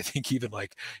courses. And I think even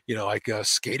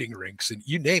skating rinks, and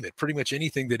you name it, pretty much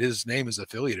anything that his name is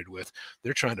affiliated with,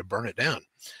 they're trying to burn it down.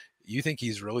 You think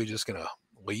he's really just going to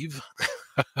leave?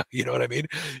 You know what I mean?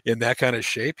 In that kind of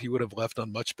shape, he would have left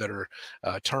on much better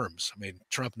terms. I mean,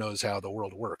 Trump knows how the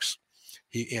world works.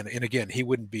 And again, he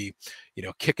wouldn't be,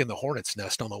 kicking the hornet's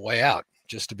nest on the way out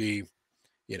just to be,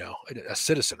 a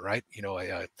citizen, right?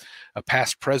 A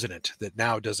past president that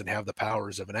now doesn't have the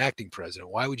powers of an acting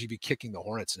president. Why would you be kicking the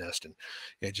hornet's nest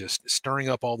and just stirring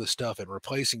up all this stuff and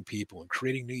replacing people and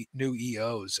creating new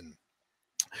EOs and,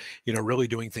 really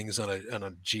doing things on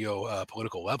a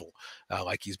geopolitical level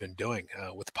like he's been doing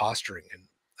with posturing? And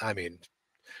I mean,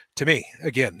 to me,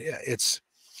 again, it's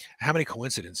how many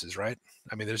coincidences, right?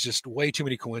 I mean, there's just way too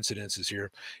many coincidences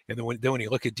here. And then when you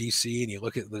look at DC and you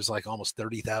look at, there's like almost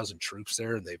 30,000 troops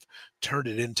there, and they've turned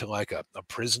it into like a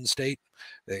prison state.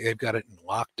 They've got it in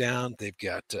lockdown. They've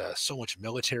got so much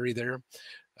military there.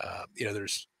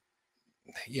 There's,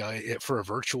 for a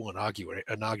virtual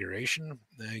inauguration,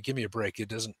 give me a break. It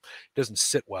doesn't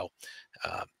sit well.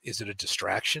 Is it a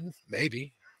distraction?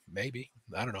 Maybe.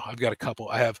 I don't know. I've got a couple.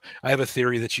 I have a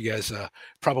theory that you guys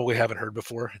probably haven't heard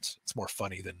before. It's more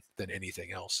funny than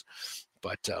anything else,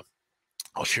 but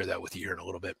I'll share that with you here in a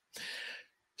little bit.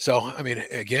 So, I mean,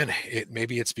 again,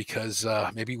 maybe it's because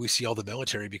maybe we see all the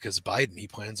military because Biden, he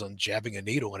plans on jabbing a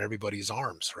needle in everybody's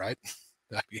arms, right?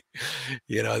 I mean,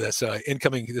 that's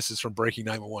incoming. This is from Breaking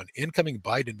 911. Incoming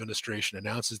Biden administration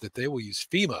announces that they will use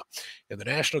FEMA and the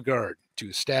National Guard to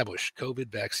establish COVID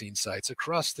vaccine sites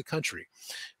across the country.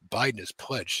 Biden has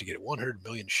pledged to get 100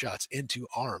 million shots into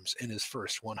arms in his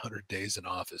first 100 days in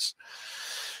office.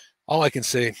 All I can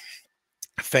say,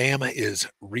 fam, is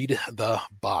read the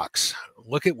box.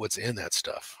 Look at what's in that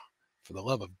stuff. For the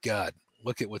love of God,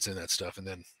 look at what's in that stuff, and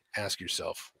then ask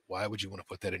yourself, why would you want to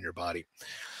put that in your body?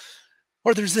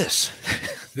 Or there's this.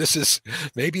 This is,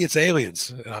 maybe it's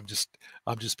aliens. And I'm just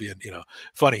being,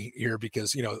 funny here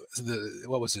because,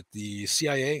 what was it? The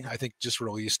CIA, I think, just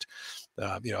released,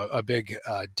 a big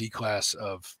D-class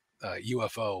of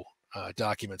UFO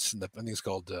documents. I think it's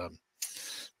called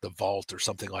the Vault or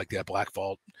something like that, Black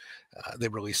Vault. They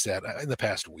released that in the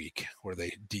past week, where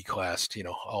they declassed,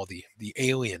 all the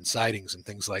alien sightings and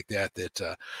things like that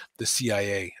the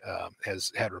CIA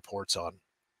has had reports on.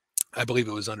 I believe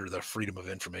it was under the Freedom of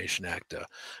Information Act,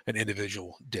 an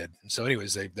individual did. And so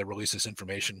anyways, they release this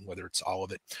information, whether it's all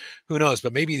of it, who knows,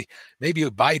 but maybe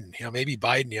Biden, maybe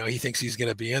Biden, he thinks he's going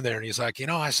to be in there and he's like,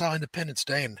 I saw Independence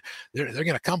Day and they're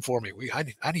going to come for me.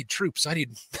 I need troops. I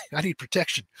need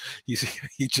protection. He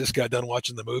just got done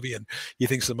watching the movie and he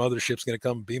thinks some other ship's going to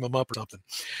come beam him up or something.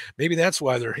 Maybe that's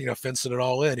why they're, fencing it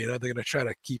all in, they're going to try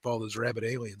to keep all those rabid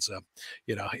aliens up,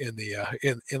 in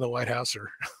the White House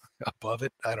or above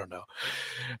it. I don't know.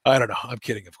 I'm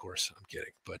kidding, of course. I'm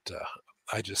kidding. But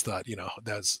I just thought,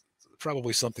 that's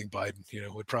probably something Biden,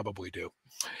 would probably do.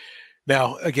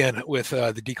 Now, again, with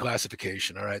the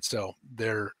declassification. All right. So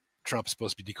Trump is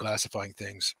supposed to be declassifying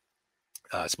things.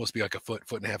 It's supposed to be like a foot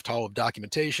and a half tall of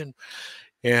documentation.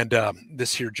 And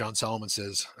this here, John Solomon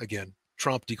says, again,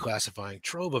 Trump declassifying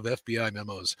trove of FBI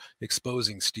memos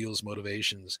exposing Steele's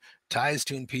motivations, ties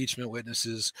to impeachment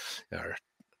witnesses, or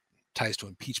ties to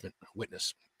impeachment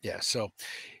witness. Yeah. So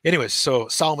anyways, so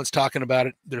Solomon's talking about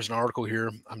it. There's an article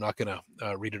here. I'm not going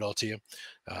to read it all to you,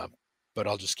 but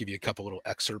I'll just give you a couple little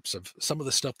excerpts of some of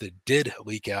the stuff that did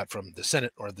leak out from the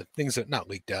Senate, or the things that not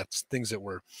leaked out, things that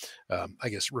were, I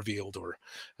guess, revealed, or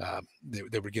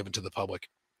they were given to the public.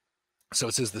 So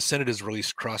it says the Senate has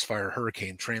released Crossfire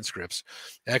Hurricane transcripts,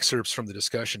 excerpts from the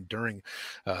discussion during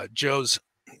Joe's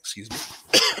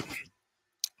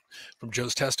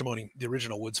testimony. The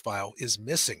original Woods file is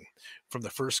missing from the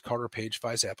first Carter Page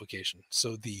FISA application.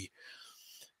 So the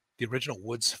original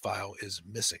Woods file is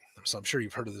missing. So I'm sure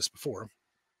you've heard of this before.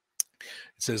 It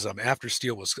says after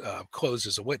Steele was closed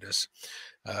as a witness,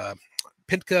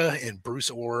 Pintka and Bruce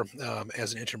Orr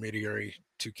as an intermediary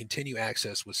to continue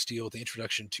access with Steele. The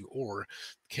introduction to Orr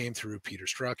came through Peter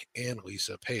Strzok and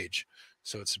Lisa Page.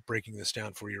 So it's breaking this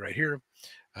down for you right here.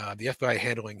 The FBI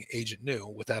handling agent knew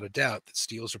without a doubt that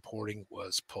Steele's reporting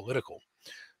was political.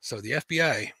 So the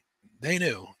FBI, they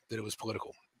knew that it was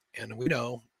political. And we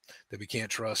know that we can't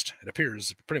trust, it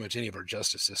appears, pretty much any of our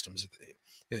justice systems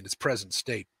in its present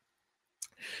state.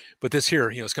 But this here,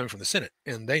 is coming from the Senate,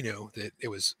 and they knew that it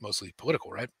was mostly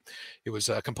political, right? It was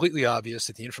completely obvious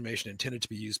that the information intended to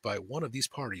be used by one of these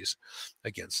parties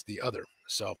against the other.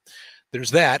 So there's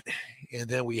that. And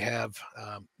then we have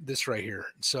this right here.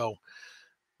 So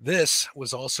this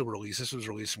was also released. This was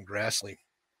released from Grassley,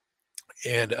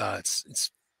 and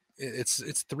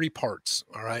it's 3 parts.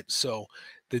 All right. So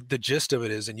the gist of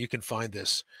it is, and you can find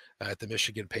this at the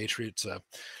Michigan Patriots.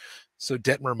 So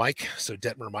Detmer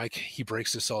Mike, he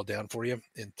breaks this all down for you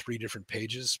in 3 different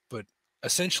pages. But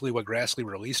essentially what Grassley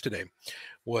released today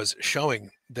was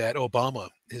showing that Obama,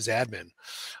 his admin,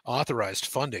 authorized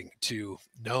funding to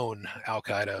known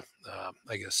Al-Qaeda,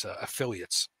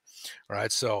 affiliates. All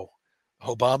right. So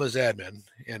Obama's admin,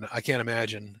 and I can't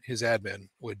imagine his admin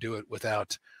would do it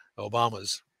without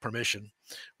Obama's permission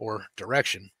or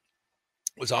direction,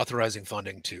 was authorizing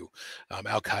funding to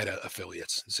Al-Qaeda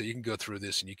affiliates. So you can go through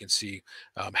this and you can see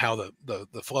how the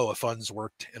flow of funds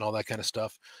worked and all that kind of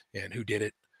stuff, and who did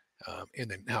it,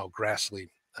 and then how Grassley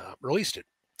released it.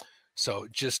 So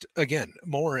just, again,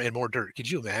 more and more dirt. Could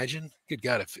you imagine? Good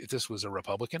God, if this was a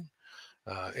Republican?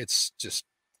 It's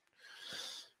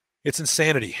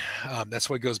insanity. That's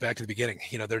what goes back to the beginning.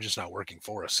 They're just not working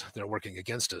for us. They're working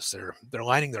against us. They're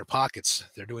lining their pockets.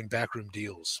 They're doing backroom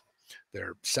deals.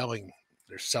 They're selling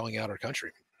out our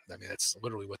country. I mean, that's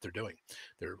literally what they're doing.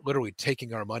 They're literally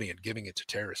taking our money and giving it to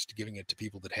terrorists, giving it to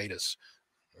people that hate us.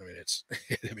 I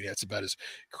mean, that's about as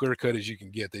clear cut as you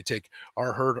can get. They take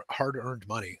our hard-earned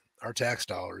money, our tax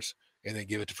dollars, and then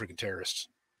give it to freaking terrorists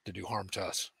to do harm to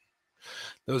us.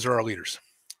 Those are our leaders.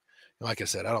 And like I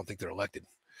said, I don't think they're elected.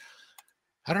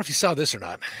 I don't know if you saw this or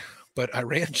not, but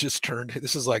Iran just turned,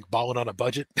 this is like balling on a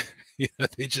budget.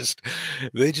 They just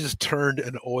turned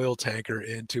an oil tanker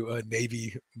into a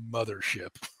Navy mothership.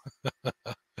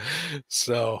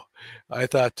 So I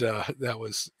thought that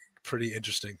was pretty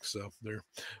interesting. So they're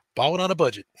balling on a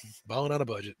budget.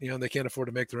 They can't afford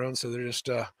to make their own. So they're just,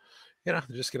 they're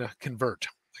just going to convert.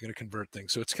 They're going to convert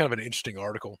things. So it's kind of an interesting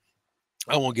article.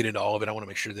 I won't get into all of it. I want to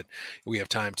make sure that we have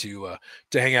time to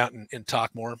hang out and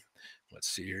talk more. Let's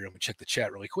see here. Let me check the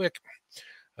chat really quick.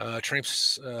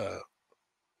 Trump's,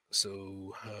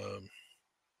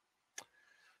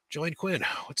 Joanne Quinn.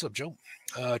 What's up, Joe?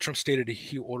 Trump stated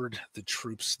he ordered the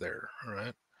troops there. All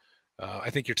right. I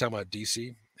think you're talking about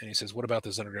D.C. And he says, what about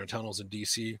those underground tunnels in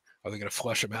D.C.? Are they going to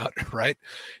flush them out? Right.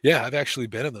 Yeah, I've actually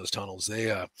been in those tunnels.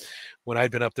 They, when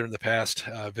I'd been up there in the past,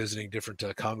 visiting different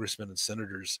congressmen and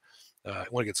senators,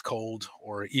 when it gets cold,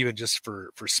 or even just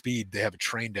for speed, they have a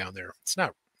train down there. It's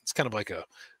kind of like a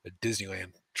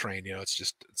Disneyland train.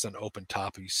 It's an open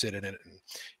top. You sit in it and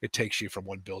it takes you from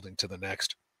one building to the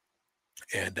next.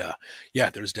 And yeah,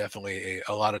 there's definitely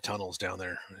a lot of tunnels down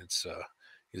there. It's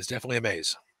definitely a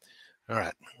maze. All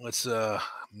right, let's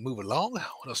move along.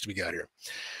 What else do we got here?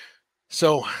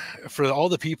 So, for all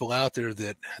the people out there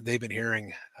that they've been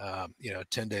hearing,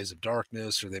 10 days of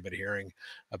darkness, or they've been hearing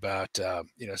about,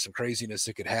 some craziness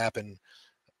that could happen,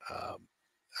 um,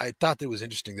 I thought that was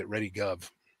interesting that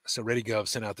ReadyGov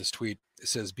sent out this tweet. It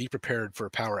says, "Be prepared for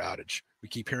a power outage." We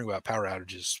keep hearing about power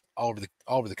outages all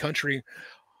over the country,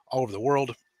 all over the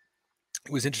world.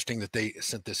 It was interesting that they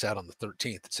sent this out on the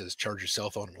 13th. It says, "Charge your cell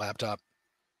phone and laptop.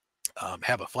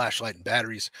 Have a flashlight and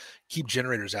batteries. Keep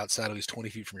generators outside at least 20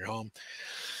 feet from your home.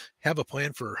 Have a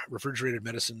plan for refrigerated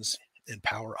medicines and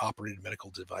power operated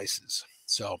medical devices."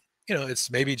 So, it's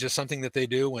maybe just something that they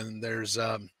do when there's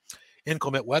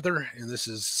inclement weather. And this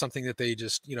is something that they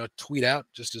just, tweet out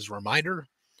just as a reminder,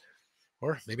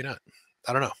 or maybe not.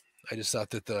 I don't know. I just thought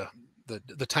that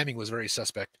the timing was very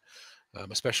suspect,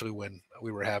 especially when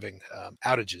we were having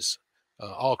outages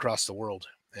all across the world,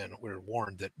 and we were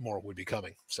warned that more would be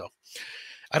coming. So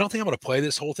I don't think I'm going to play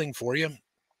this whole thing for you,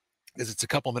 because it's a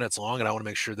couple minutes long, and I want to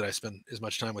make sure that I spend as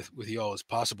much time with you all as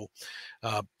possible.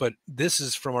 But this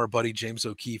is from our buddy James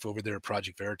O'Keefe over there at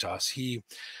Project Veritas. He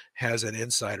has an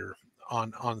insider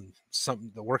on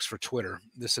something that works for Twitter.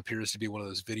 This appears to be one of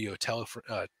those video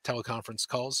teleconference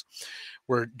calls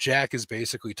where Jack is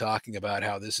basically talking about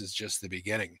how this is just the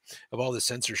beginning of all the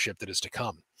censorship that is to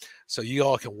come. So you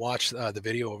all can watch the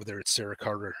video over there at Sarah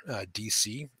Carter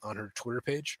DC on her Twitter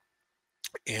page.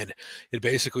 And it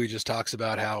basically just talks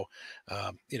about how,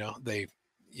 they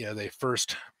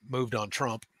first moved on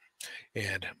Trump,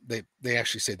 and they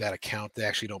actually say that account. They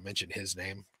actually don't mention his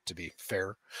name, to be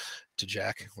fair to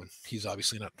Jack, when he's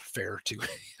obviously not fair to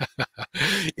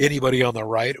anybody on the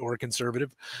right or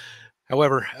conservative.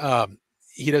 However,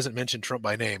 he doesn't mention Trump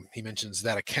by name. He mentions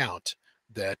that account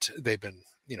that they've been,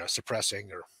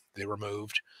 suppressing, or they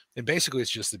removed. And basically,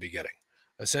 it's just the beginning.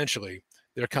 Essentially,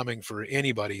 they're coming for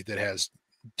anybody that has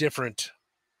different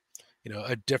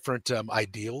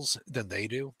ideals than they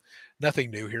do.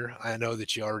 Nothing new here. I know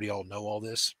that you already all know all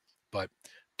this, but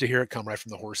to hear it come right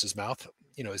from the horse's mouth,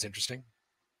 is interesting.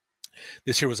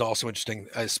 This here was also interesting.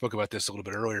 I spoke about this a little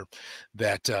bit earlier,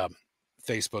 that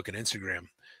Facebook and Instagram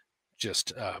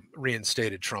just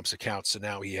reinstated Trump's account. So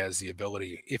now he has the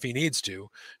ability, if he needs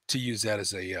to use that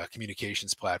as a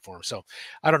communications platform. So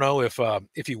I don't know if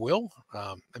he will.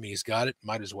 He's got it.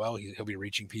 Might as well. He'll be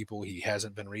reaching people he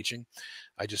hasn't been reaching.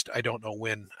 I don't know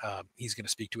when he's going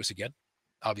to speak to us again.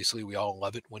 Obviously, we all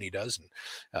love it when he does, and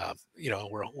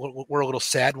we're a little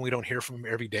sad when we don't hear from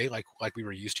him every day like we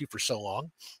were used to for so long.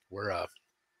 We're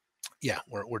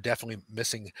definitely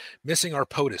missing our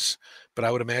POTUS, but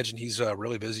I would imagine he's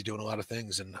really busy doing a lot of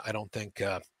things, and I don't think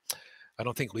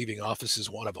leaving office is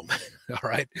one of them. All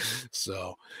right,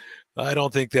 so I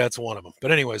don't think that's one of them.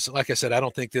 But anyways, like I said, I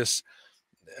don't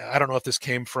know if this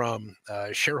came from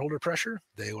shareholder pressure.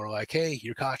 They were like, "Hey,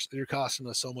 you're costing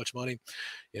us so much money,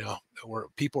 where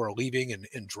people are leaving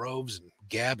in droves, and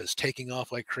Gab is taking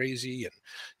off like crazy, and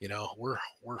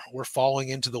we're falling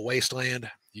into the wasteland.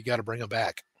 You got to bring them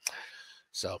back."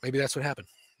 So maybe that's what happened.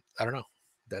 I don't know.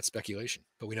 That's speculation,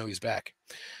 but we know he's back.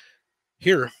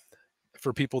 Here,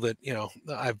 for people that,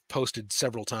 I've posted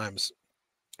several times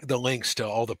the links to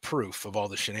all the proof of all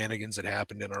the shenanigans that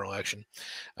happened in our election.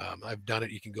 I've done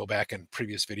it. You can go back in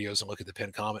previous videos and look at the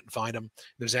pinned comment and find them.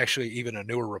 There's actually even a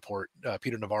newer report.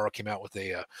 Peter Navarro came out with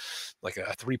a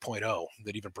 3.0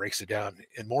 that even breaks it down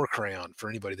in more crayon for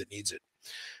anybody that needs it.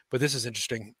 But this is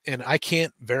interesting, and I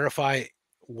can't verify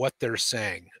what they're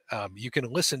saying. You can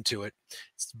listen to it.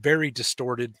 It's very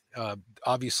distorted.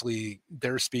 Obviously,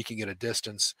 they're speaking at a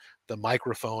distance. The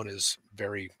microphone is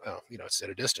very, it's at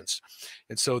a distance.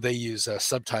 And so they use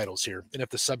subtitles here. And if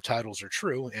the subtitles are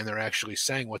true and they're actually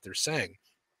saying what they're saying,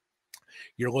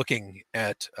 you're looking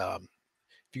at, if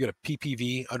you go to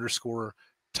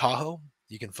PPV_Tahoe,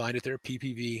 you can find it there,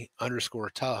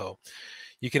 PPV_Tahoe.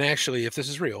 You can actually, if this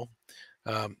is real,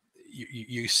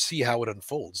 you see how it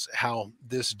unfolds, how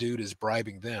this dude is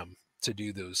bribing them to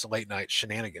do those late night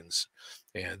shenanigans,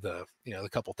 and the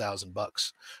couple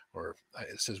 $1,000, or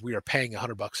it says we are paying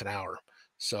 $100 an hour.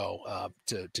 So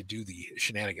to do the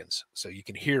shenanigans. So you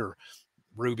can hear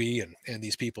Ruby and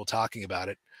these people talking about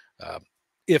it.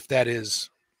 If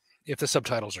the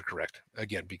subtitles are correct,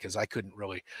 again, because I couldn't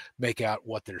really make out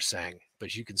what they're saying,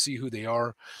 but you can see who they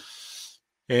are.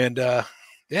 And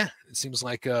Yeah, it seems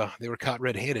like they were caught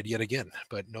red-handed yet again,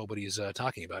 but nobody's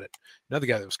talking about it. Another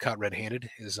guy that was caught red-handed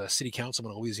is a city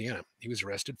councilman in Louisiana. He was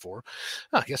arrested for,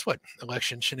 guess what?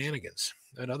 Election shenanigans.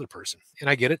 Another person, and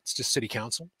I get it; it's just city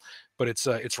council, but it's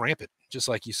rampant. Just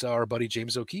like you saw our buddy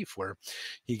James O'Keefe, where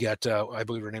he got, I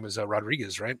believe her name is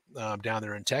Rodriguez, right, down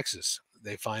there in Texas.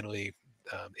 They finally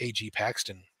AG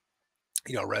Paxton,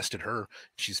 arrested her.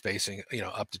 She's facing,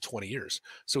 up to 20 years.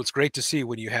 So it's great to see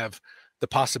when you have the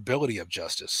possibility of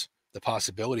justice, And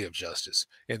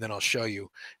then I'll show you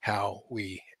how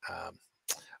we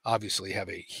obviously have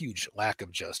a huge lack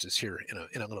of justice here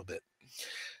in a little bit.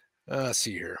 Let's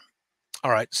see here. All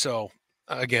right. So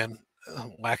again,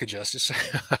 lack of justice.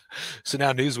 So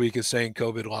now Newsweek is saying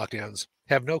COVID lockdowns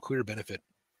have no clear benefit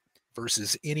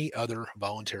versus any other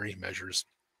voluntary measures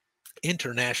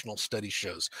international study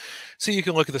shows. So you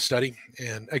can look at the study,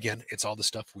 and again, it's all the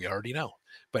stuff we already know.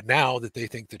 But now that they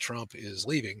think that Trump is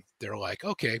leaving, they're like,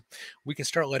 okay, we can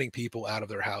start letting people out of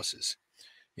their houses,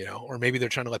 or maybe they're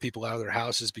trying to let people out of their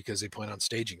houses because they plan on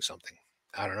staging something.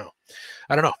 I don't know.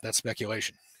 That's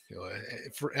speculation.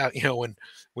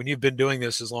 When you've been doing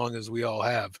this as long as we all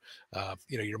have,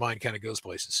 your mind kind of goes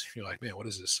places. You're like, man, what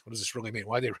is this? What does this really mean?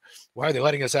 Why are they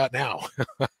letting us out now?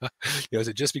 Is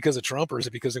it just because of Trump, or is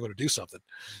it because they want to do something?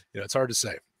 It's hard to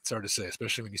say. It's hard to say,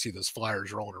 especially when you see those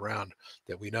flyers rolling around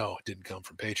that we know didn't come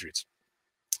from patriots.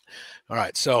 All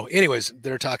right. So, anyways,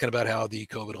 they're talking about how the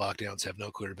COVID lockdowns have no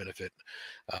clear benefit.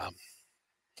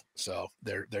 So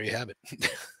there you have it.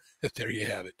 There you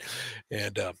have it.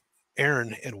 And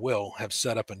Aaron and Will have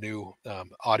set up a new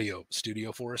audio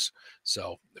studio for us.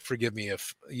 So forgive me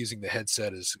if using the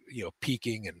headset is,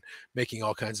 peaking and making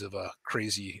all kinds of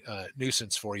crazy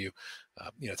nuisance for you,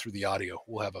 through the audio.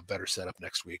 We'll have a better setup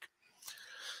next week.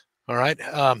 All right.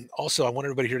 Also, I want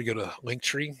everybody here to go to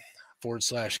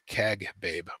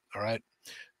Linktree/CAGBabe. All right.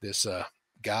 This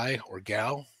guy or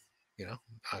gal,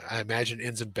 I imagine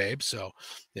ends in babe. So,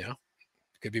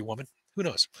 could be woman. Who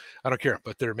knows? I don't care,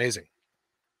 but they're amazing.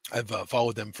 I've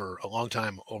followed them for a long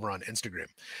time over on Instagram,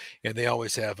 and they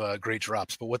always have great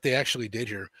drops. But what they actually did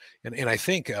here, and I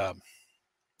think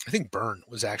Byrne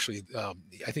was actually, I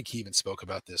think he even spoke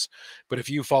about this. But if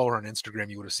you follow her on Instagram,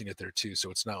 you would have seen it there too. So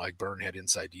it's not like Byrne had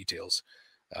inside details.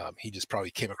 He just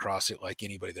probably came across it like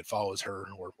anybody that follows her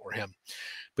or him.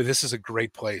 But this is a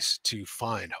great place to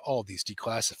find all these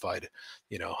declassified,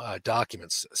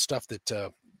 documents, stuff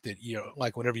that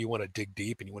like whenever you want to dig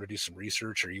deep and you want to do some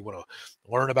research or you want to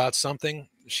learn about something,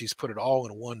 she's put it all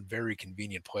in one very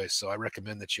convenient place. So I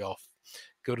recommend that y'all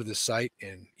go to this site,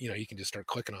 and you can just start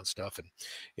clicking on stuff, and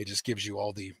it just gives you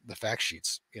all the fact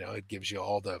sheets. It gives you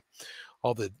all the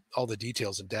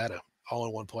details and data all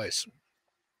in one place.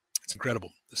 It's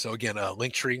incredible. So again,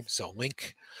 Linktree. So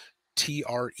link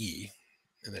TRE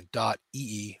and then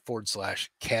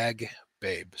 .ee/CAGBabe.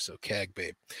 So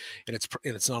CAGBabe, and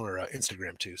it's on our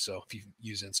Instagram too. So if you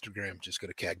use Instagram, just go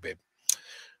to CAGBabe.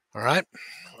 All right,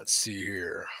 let's see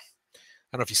here. I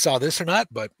don't know if you saw this or not,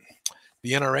 but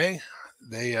the NRA,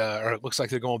 it looks like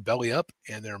they're going belly up,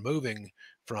 and they're moving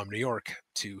from New York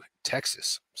to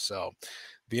Texas. So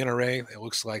the NRA, it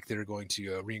looks like they're going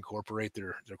to reincorporate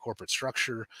their corporate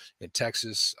structure in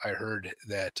Texas. I heard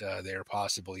that they are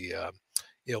possibly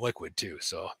illiquid too,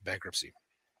 so bankruptcy.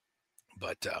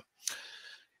 But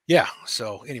yeah,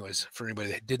 so anyways, for anybody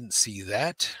that didn't see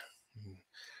that.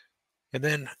 And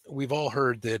then we've all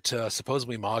heard that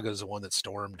supposedly MAGA is the one that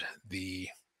stormed the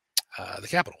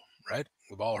Capitol, right?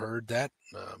 We've all heard that.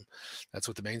 That's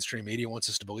what the mainstream media wants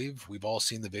us to believe. We've all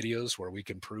seen the videos where we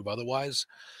can prove otherwise.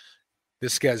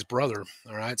 This guy's brother,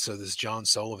 all right, so this John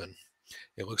Sullivan,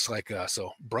 it looks like,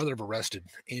 so brother of arrested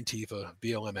Antifa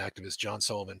BLM activist John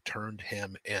Sullivan turned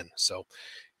him in. So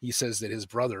he says that his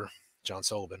brother, John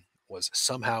Sullivan, was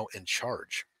somehow in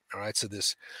charge. All right, so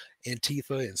this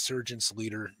Antifa insurgents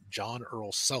leader, John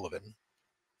Earl Sullivan,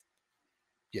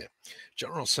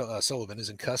 John Earl Sullivan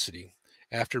is in custody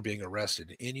after being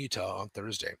arrested in Utah on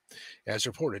Thursday. As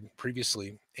reported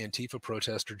previously, Antifa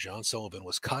protester John Sullivan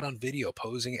was caught on video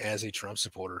posing as a Trump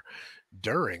supporter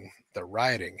during the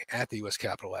rioting at the U.S.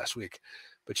 Capitol last week.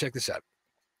 But check this out.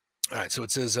 All right, so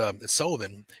it says that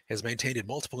Sullivan has maintained in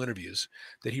multiple interviews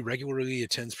that he regularly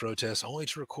attends protests only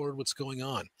to record what's going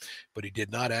on, but he did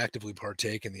not actively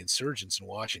partake in the insurgents in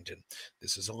Washington.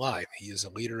 This is a lie. He is a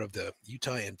leader of the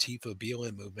Utah Antifa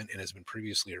BLM movement and has been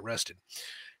previously arrested.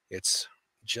 It's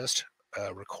just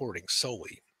recording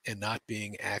solely and not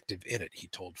being active in it, he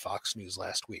told Fox News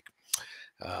last week.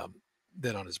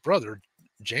 Then on his brother,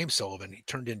 James Sullivan, he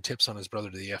turned in tips on his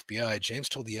brother to the FBI. James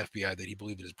told the FBI that he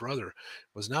believed his brother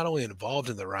was not only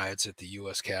involved in the riots at the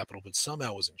U.S. Capitol, but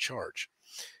somehow was in charge.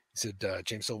 He said,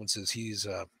 James Sullivan says he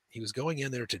was going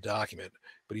in there to document,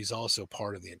 but he's also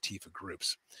part of the Antifa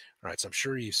groups. All right, so I'm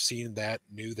sure you've seen that,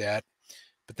 knew that.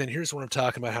 But then here's what I'm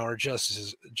talking about, how our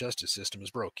justice system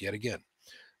is broke yet again.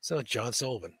 So John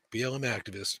Sullivan, BLM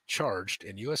activist charged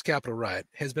in U.S. Capitol riot,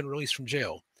 has been released from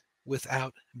jail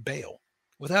without bail.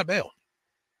 Without bail.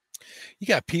 You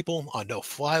got people on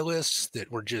no-fly lists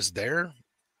that were just there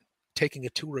taking a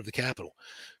tour of the Capitol.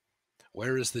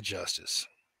 Where is the justice?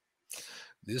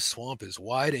 This swamp is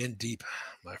wide and deep,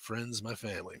 my friends, my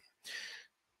family.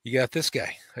 You got this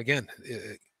guy again.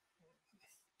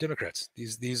 Democrats.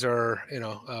 These are,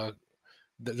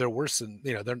 they're worse than,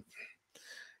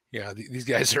 these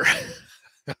guys are.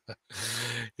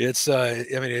 It's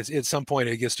it's at some point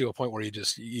it gets to a point where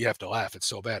you have to laugh. It's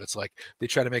so bad. It's like they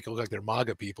try to make it look like they're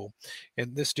MAGA people,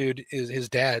 and this dude his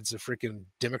dad's a freaking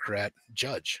Democrat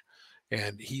judge,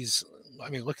 and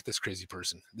look at this crazy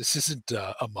person. This isn't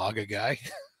a MAGA guy.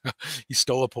 He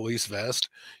stole a police vest.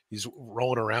 He's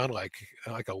rolling around like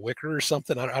a wicker or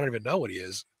something. I don't even know what he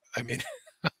is. I mean,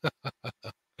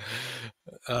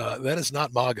 that is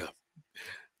not MAGA.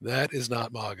 That is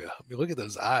not MAGA. I mean, look at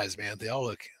those eyes, man. They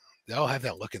all have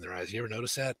that look in their eyes. You ever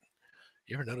notice that?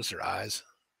 You ever notice their eyes?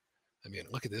 I mean,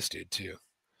 look at this dude too.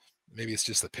 Maybe it's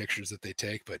just the pictures that they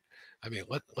take, but I mean,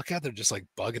 look how they're just like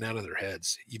bugging out of their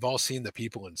heads. You've all seen the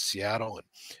people in Seattle and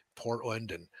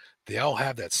Portland, and they all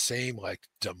have that same like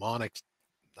demonic,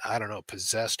 I don't know,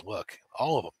 possessed look.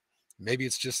 All of them. Maybe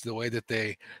it's just the way that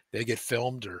they get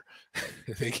filmed, or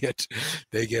they get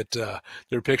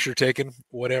their picture taken,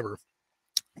 whatever.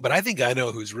 But I think I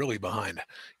know who's really behind,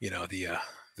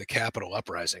 the Capitol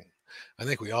uprising. I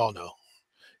think we all know.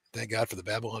 Thank God for the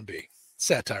Babylon Bee.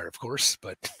 Satire, of course,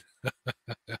 but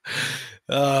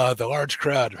the large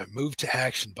crowd moved to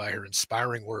action by her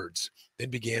inspiring words, then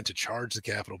began to charge the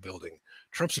Capitol building.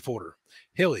 Trump supporter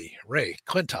Hillary Ray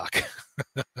Clintock.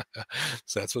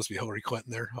 So that's supposed to be Hillary Clinton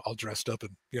there, all dressed up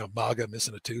and MAGA,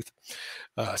 missing a tooth.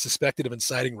 Suspected of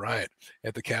inciting riot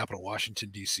at the Capitol,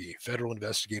 Washington, D.C. Federal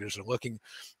investigators are looking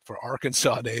for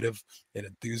Arkansas native and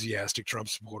enthusiastic Trump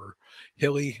supporter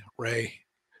Hillary Ray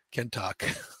Clintock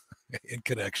in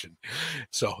connection.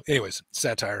 So, anyways,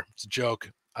 satire. It's a joke.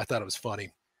 I thought it was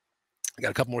funny. I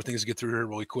got a couple more things to get through here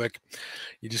really quick.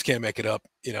 You just can't make it up.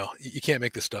 You can't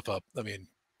make this stuff up. I mean,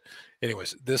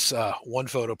 anyways, this one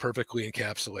photo perfectly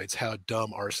encapsulates how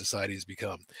dumb our society has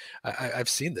become. I've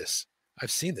seen this.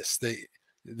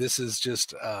 This is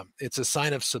just, it's a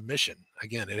sign of submission.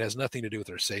 Again, it has nothing to do with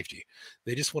their safety.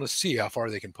 They just want to see how far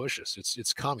they can push us.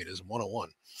 It's communism 101,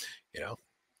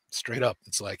 straight up.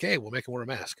 It's like, hey, we'll make them wear a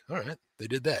mask. All right, they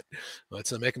did that.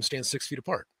 Let's make them stand 6 feet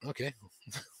apart. Okay,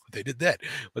 they did that.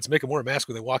 Let's make them wear a mask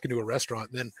when they walk into a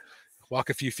restaurant, and then walk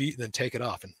a few feet and then take it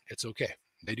off, and it's okay.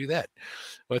 They do that.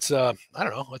 Let's, I don't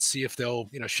know. Let's see if they'll,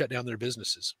 shut down their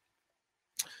businesses.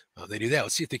 They do that.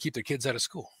 Let's see if they keep their kids out of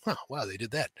school. Wow, they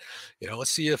did that.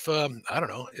 Let's see if, I don't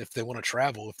know, if they want to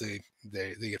travel, if they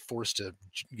get forced to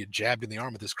get jabbed in the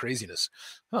arm with this craziness.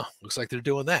 Looks like they're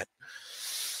doing that.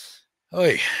 Oh,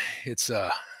 it's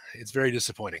very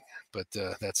disappointing, but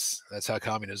that's how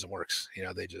communism works.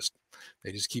 They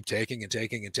just keep taking and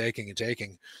taking and taking and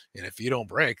taking, and if you don't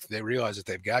break, they realize that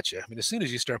they've got you. I mean, as soon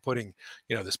as you start putting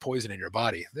this poison in your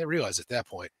body, they realize at that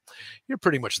point you're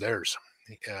pretty much theirs.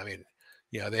 I mean,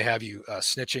 they have you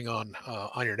snitching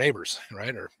on your neighbors,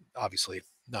 right? Or obviously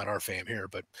not our fam here,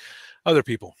 but other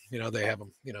people, they have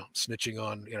them, snitching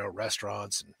on,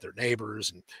 restaurants and their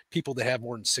neighbors and people that have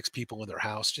more than 6 people in their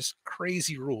house. Just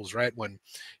crazy rules, right? When,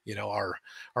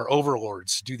 our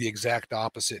overlords do the exact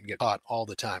opposite and get caught all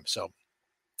the time. So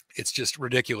it's just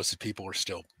ridiculous that people are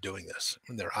still doing this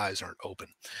when their eyes aren't open.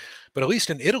 But at least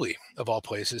in Italy, of all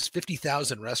places,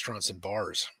 50,000 restaurants and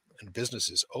bars and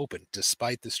businesses open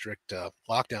despite the strict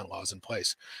lockdown laws in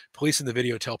place. Police in the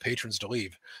video tell patrons to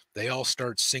leave. They all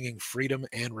start singing freedom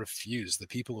and refuse. The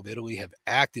people of Italy have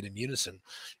acted in unison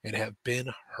and have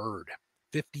been heard.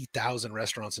 50,000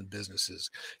 restaurants and businesses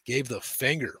gave the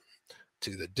finger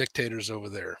to the dictators over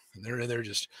there, and they're in there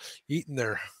just eating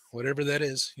their whatever that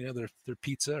is, their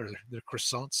pizza or their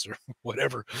croissants or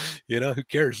whatever, who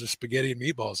cares? Their spaghetti and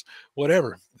meatballs,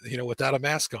 whatever, without a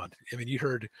mask on. I mean, you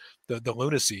heard the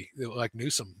lunacy, like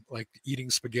Newsom, like eating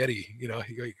spaghetti,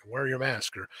 wear your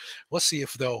mask. Or let's see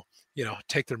if they'll,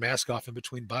 take their mask off in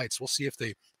between bites. We'll see if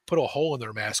they put a hole in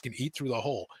their mask and eat through the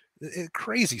hole.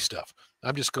 Crazy stuff.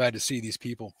 I'm just glad to see these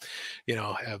people,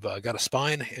 have got a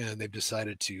spine and they've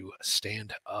decided to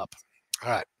stand up.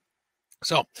 All right.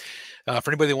 So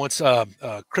for anybody that wants a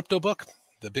crypto book,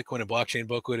 Bitcoin and blockchain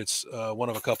booklet. It's one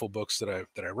of a couple books that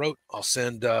I wrote. I'll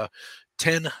send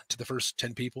 10 to the first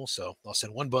 10 people. So I'll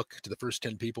send one book to the first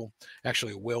 10 people.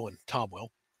 Actually, Will and Tom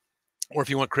will. Or if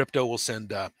you want crypto, we'll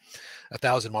send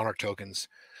 1,000 Monarch tokens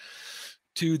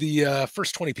to the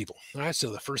first 20 people. All right, so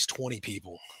the first 20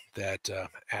 people that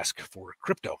ask for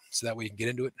crypto, so that way you can get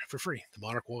into it for free. The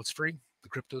Monarch wallet's free, the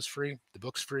crypto's free, the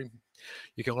book's free.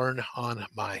 You can learn on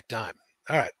my dime.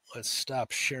 All right, let's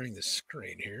stop sharing the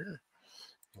screen here.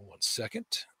 1 second.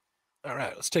 All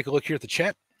right, let's take a look here at the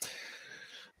chat.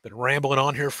 Been rambling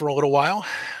on here for a little while,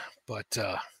 but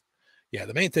yeah,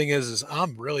 the main thing is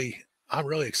I'm really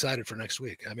excited for next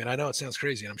week. I mean, I know it sounds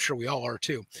crazy, and I'm sure we all are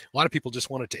too. A lot of people just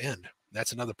want it to end.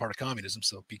 That's another part of communism,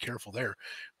 so be careful there,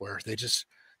 where they just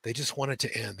want it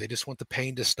to end. They just want the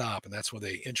pain to stop, and that's when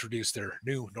they introduce their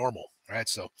new normal. All right,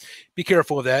 so be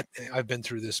careful of that. I've been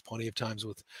through this plenty of times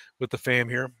with the fam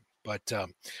here, but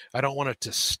I don't want it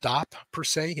to stop per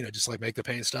se, just like make the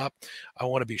pain stop. I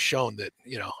want to be shown that,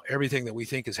 everything that we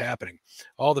think is happening,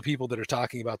 all the people that are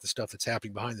talking about the stuff that's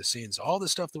happening behind the scenes, all the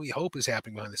stuff that we hope is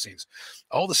happening behind the scenes,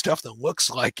 all the stuff that looks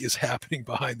like is happening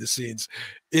behind the scenes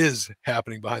is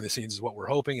happening behind the scenes, is what we're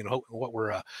hoping and what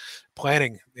we're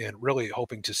planning and really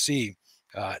hoping to see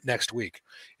next week.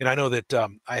 And I know that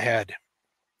I had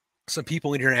some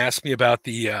people in here ask me about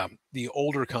the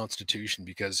older Constitution,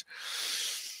 because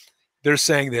they're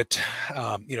saying that,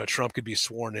 Trump could be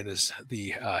sworn in as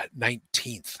the 19th.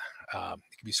 He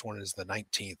could be sworn in as the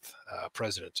 19th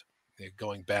president,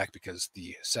 going back because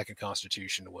the second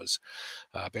Constitution was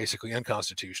basically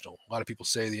unconstitutional. A lot of people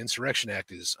say the Insurrection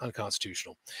Act is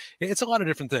unconstitutional. It's a lot of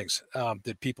different things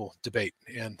that people debate,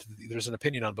 and there's an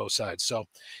opinion on both sides. So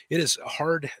it is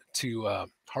hard to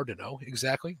know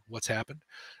exactly what's happened.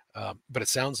 But it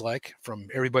sounds like from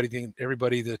everybody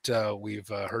that we've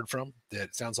heard from, that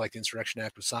it sounds like the Insurrection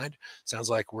Act was signed. Sounds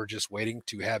like we're just waiting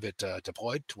to have it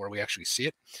deployed to where we actually see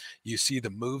it. You see the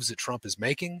moves that Trump is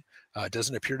making. It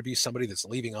doesn't appear to be somebody that's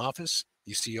leaving office.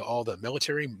 You see all the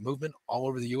military movement all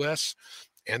over the U.S.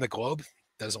 and the globe.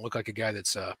 Doesn't look like a guy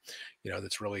that's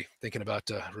that's really thinking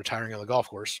about retiring on the golf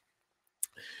course.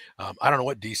 I don't know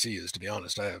what DC is, to be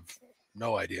honest. I have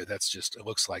no idea. It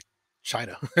looks like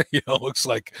China. It looks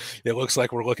like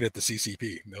we're looking at the CCP.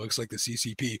 It looks like the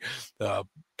CCP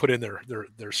put in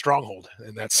their stronghold,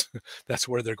 and that's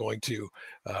where they're going to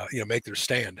make their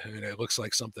stand. I mean, it looks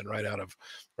like something right out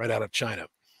of China.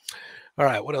 All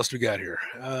right, what else do we got here?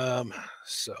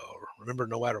 So remember,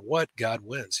 no matter what, God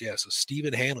wins. Yeah, so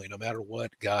Stephen Hanley, no matter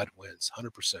what, God wins,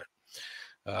 100%.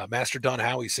 Master Don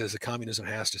Howie says that communism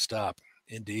has to stop.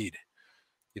 Indeed.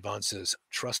 Yvonne says,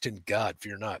 trust in God,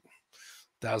 fear not.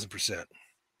 1,000%.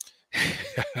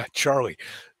 Charlie,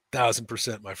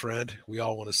 1,000%, my friend. We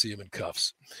all want to see him in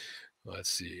cuffs. Let's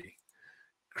see.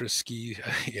 Krisky,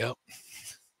 yep.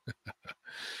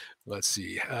 Let's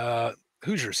see.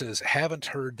 Hoosier says, haven't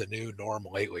heard the new norm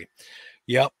lately.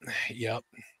 Yep.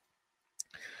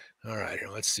 All right, here,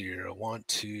 let's see here. I want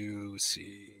to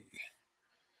see,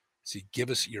 give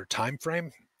us your time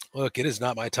frame. Look, it is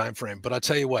not my time frame, but I'll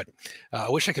tell you what, I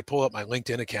wish I could pull up my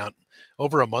LinkedIn account.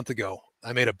 Over a month ago,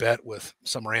 I made a bet with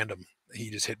some random. He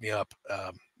just hit me up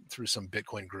through some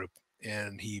Bitcoin group,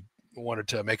 and he wanted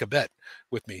to make a bet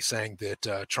with me saying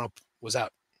that Trump was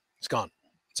out. It's gone.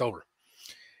 It's over.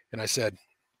 And I said,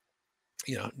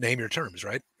 name your terms,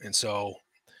 right? And so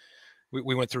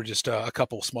we went through just a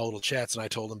couple small little chats, and I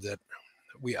told him that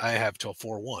I have till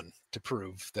 4/1 to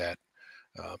prove that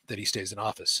he stays in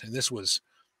office. And this was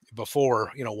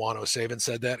before, Juan O'Savin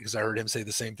said that, because I heard him say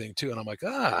the same thing too. And I'm like,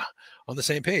 on the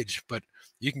same page. But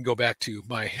you can go back to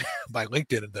my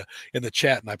LinkedIn in the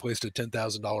chat, and I placed a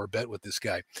 $10,000 bet with this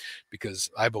guy, because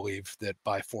I believe that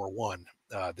by 4/1,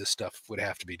 this stuff would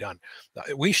have to be done.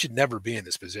 We should never be in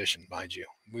this position, mind you.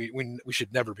 We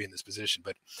should never be in this position,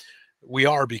 but we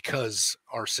are, because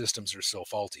our systems are so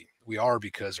faulty. We are,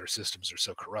 because our systems are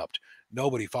so corrupt.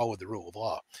 Nobody followed the rule of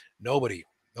law. Nobody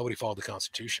followed the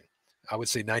Constitution. I would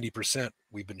say 90%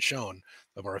 we've been shown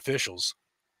of our officials,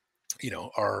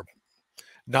 are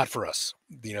not for us.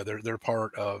 They're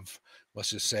part of,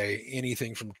 let's just say,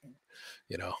 anything from,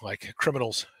 like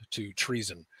criminals to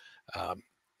treason. And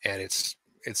it's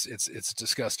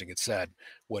disgusting. It's sad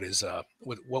what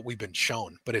we've been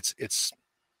shown, but it's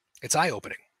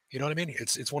eye-opening. You know what I mean?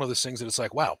 It's one of those things that it's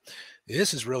like, wow,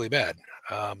 this is really bad.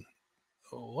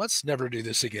 Let's never do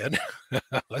this again.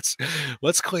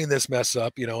 let's clean this mess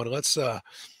up, and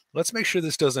let's make sure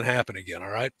this doesn't happen again. All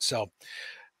right. So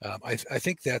I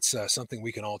think that's something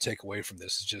we can all take away from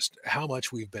this, is just how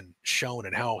much we've been shown,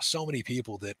 and how so many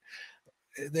people that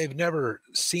they've never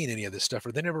seen any of this stuff,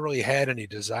 or they never really had any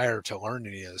desire to learn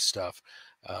any of this stuff,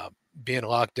 Being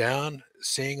locked down,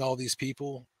 seeing all these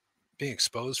people being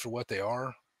exposed for what they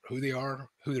are, who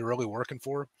they're really working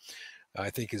for, I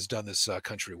think has done this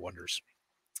country wonders.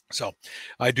 So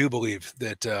I do believe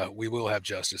that we will have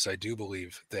justice. I do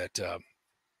believe that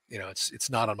it's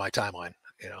not on my timeline.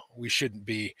 We shouldn't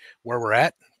be where we're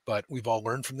at, but we've all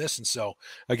learned from this. And so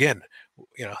again,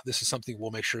 this is something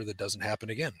we'll make sure that doesn't happen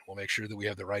again. We'll make sure that we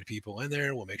have the right people in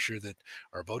there. We'll make sure that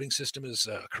our voting system is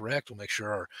correct. We'll make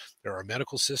sure our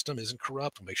medical system isn't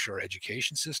corrupt. We'll make sure our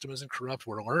education system isn't corrupt.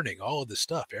 We're learning all of this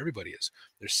stuff. Everybody is.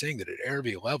 They're saying that at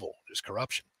every level there's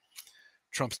corruption.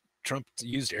 Trump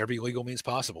used every legal means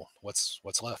possible. What's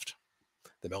left?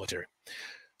 The military.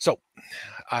 So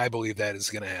I believe that is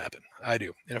going to happen. I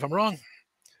do. And if I'm wrong,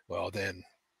 well, then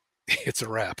it's a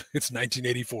wrap. It's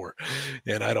 1984,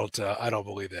 and I don't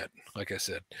believe that. Like I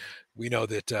said, we know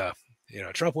that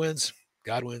Trump wins,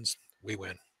 God wins, we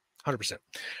win, 100%. All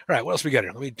right, what else we got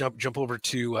here? Let me jump over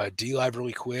to DLive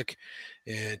really quick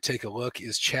and take a look.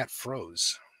 Is chat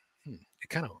froze? It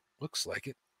kind of looks like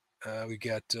it. We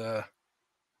got.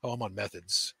 I'm on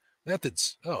methods.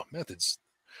 Oh, methods.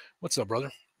 What's up, brother?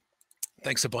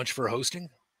 Thanks a bunch for hosting.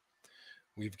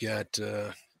 We've got.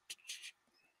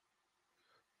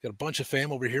 Got a bunch of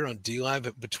fam over here on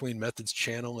DLive between Methods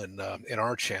channel and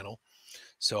our channel.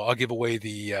 So I'll give away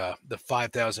the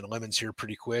 5,000 lemons here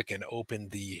pretty quick and open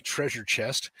the treasure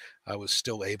chest. I was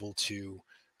still able to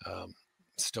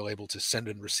send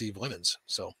and receive lemons.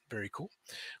 So very cool.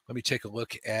 Let me take a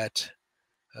look at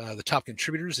the top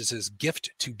contributors. It says gift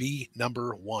to be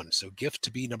number one. So gift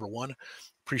to be number one.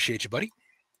 Appreciate you, buddy.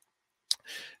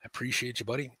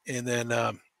 And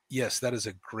then yes, that is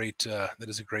a great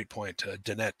point.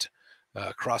 Danette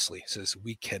Crossley says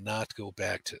we cannot go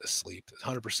back to sleep.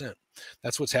 100%.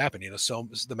 That's what's happened. So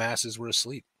the masses were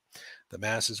asleep. And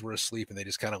they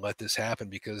just kind of let this happen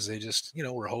because they just,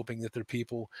 were hoping that their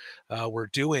people were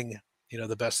doing,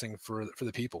 the best thing for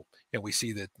the people. And we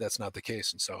see that that's not the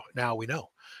case. And so now we know.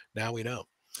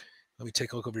 Let me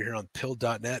take a look over here on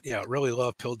pill.net. Yeah, I really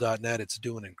love pill.net. It's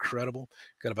doing incredible.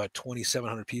 Got about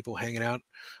 2,700 people hanging out.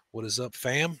 What is up,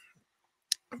 fam?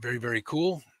 Very, very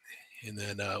cool. And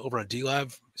then over on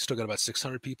DLive, still got about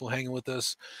 600 people hanging with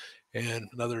us and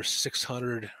another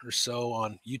 600 or so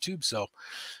on YouTube. So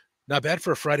not bad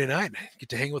for a Friday night. Get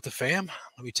to hang with the fam.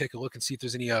 Let me take a look and see if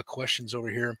there's any questions over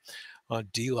here on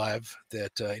DLive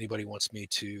that anybody wants me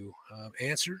to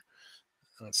answer.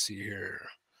 Let's see here.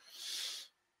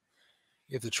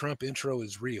 If the Trump intro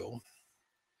is real,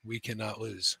 we cannot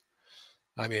lose.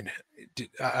 I mean,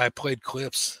 I played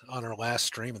clips on our last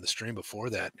stream and the stream before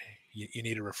that. You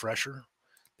need a refresher.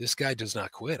 This guy does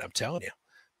not quit. I'm telling you,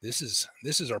 this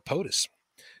is our POTUS.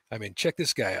 I mean, check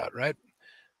this guy out, right?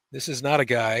 This is not a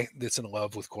guy that's in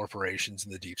love with corporations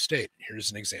and the deep state.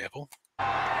 Here's an example.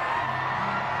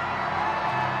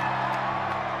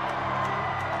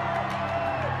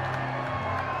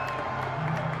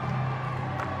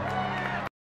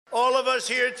 All of us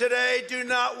here today do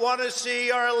not want to see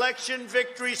our election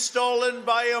victory stolen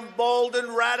by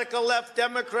emboldened radical left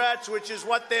Democrats, which is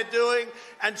what they're doing,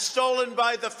 and stolen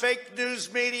by the fake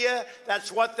news media.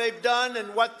 That's what they've done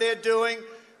and what they're doing.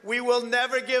 We will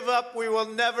never give up. We will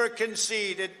never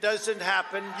concede. It doesn't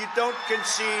happen. You don't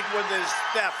concede when there's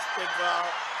theft involved.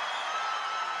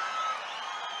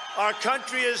 Our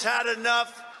country has had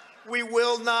enough. We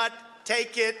will not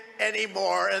take it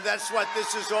anymore, and that's what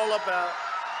this is all about.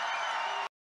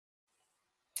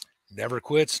 Never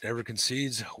quits, never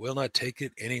concedes, will not take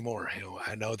it anymore.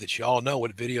 I know that you all know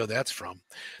what video that's from.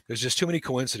 There's just too many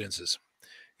coincidences.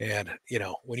 And,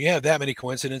 when you have that many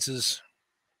coincidences,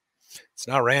 it's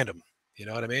not random. You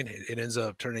know what I mean? It ends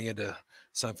up turning into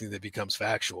something that becomes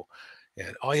factual.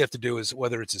 And all you have to do is,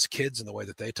 whether it's his kids and the way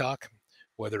that they talk,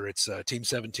 whether it's Team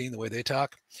 17, the way they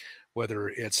talk, whether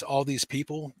it's all these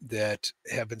people that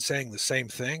have been saying the same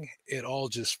thing, it all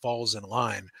just falls in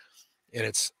line. And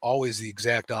it's always the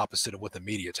exact opposite of what the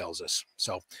media tells us.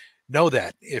 So know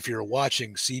that if you're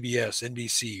watching CBS,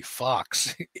 NBC,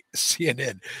 Fox,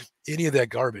 CNN, any of that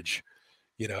garbage,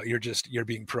 you're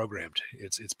being programmed.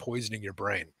 It's poisoning your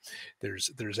brain.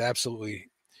 There's absolutely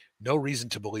no reason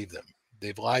to believe them.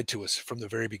 They've lied to us from the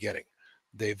very beginning.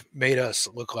 They've made us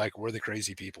look like we're the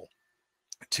crazy people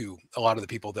to a lot of the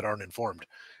people that aren't informed,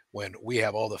 when we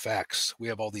have all the facts, we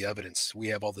have all the evidence, we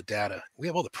have all the data, we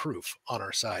have all the proof on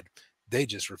our side. They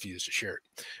just refuse to share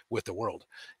it with the world.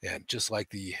 And just like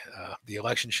the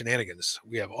election shenanigans,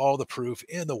 we have all the proof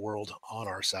in the world on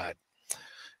our side.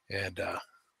 And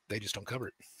they just don't cover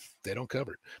it. They don't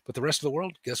cover it. But the rest of the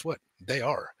world, guess what? They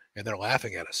are. And they're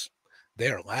laughing at us.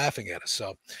 They are laughing at us.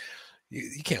 So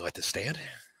you can't let this stand.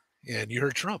 And you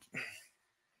heard Trump.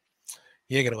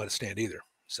 he ain't gonna let it stand either.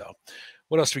 So,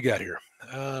 what else we got here?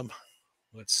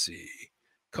 Let's see.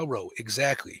 Coro,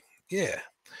 exactly. Yeah,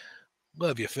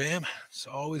 love you, fam. It's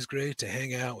always great to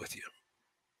hang out with you.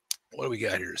 What do we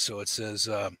got here? So it says,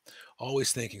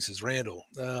 always thinking, says Randall.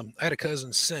 I had a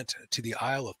cousin sent to the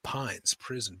Isle of Pines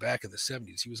prison back in the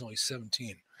 70s. He was only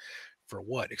 17. For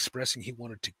what? Expressing he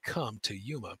wanted to come to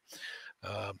Yuma.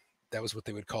 That was what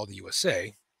they would call the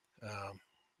USA.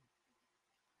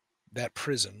 That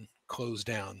prison closed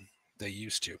down. They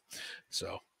used to.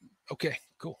 So, okay,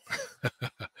 cool.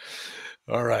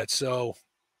 All right. So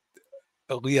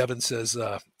Lee Evans says,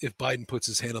 if Biden puts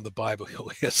his hand on the Bible, he'll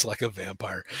hiss like a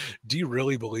vampire. Do you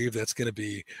really believe that's going to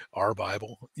be our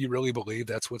Bible? You really believe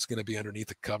that's what's going to be underneath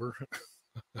the cover?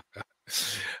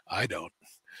 I don't.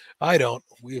 I don't.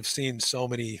 We have seen so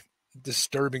many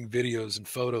disturbing videos and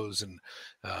photos and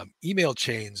email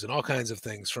chains and all kinds of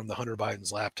things from the Hunter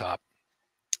Biden's laptop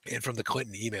and from the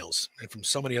Clinton emails and from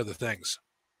so many other things.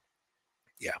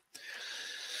 Yeah.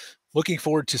 Looking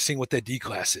forward to seeing what that D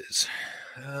class is.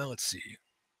 Let's see.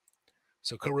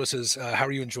 So Koro says, how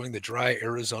are you enjoying the dry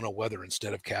Arizona weather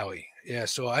instead of Cali? Yeah,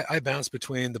 so I bounce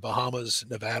between the Bahamas,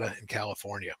 Nevada, and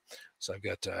California. So I've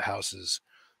got houses,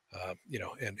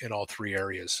 in all three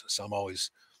areas. So I'm always,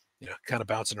 kind of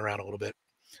bouncing around a little bit.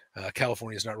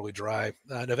 California is not really dry.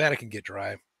 Nevada can get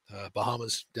dry.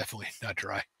 Bahamas, definitely not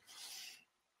dry.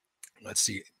 Let's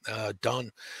see.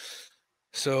 Don.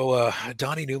 So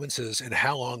Donnie Newman says, and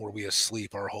how long were we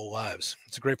asleep our whole lives?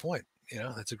 It's a great point.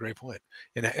 That's a great point.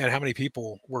 And how many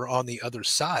people were on the other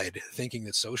side thinking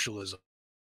that socialism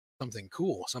something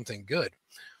cool, something good,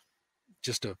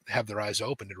 just to have their eyes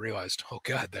opened and realized, oh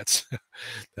God, that's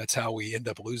how we end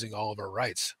up losing all of our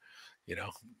rights.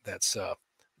 That's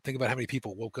think about how many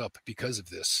people woke up because of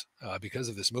this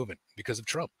movement, because of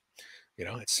Trump.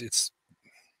 It's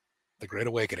the Great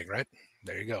Awakening, right?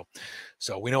 There you go.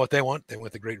 So we know what they want. They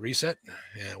want the Great Reset.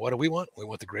 And what do we want? We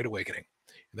want the Great Awakening.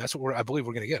 And that's what I believe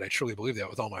we're going to get. I truly believe that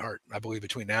with all my heart. I believe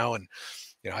between now and,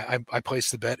 I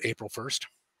placed the bet April 1st,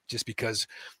 just because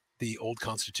the old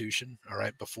Constitution, all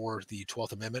right, before the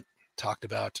 12th Amendment, talked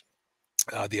about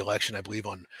the election, I believe,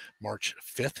 on March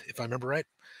 5th, if I remember right.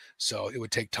 So it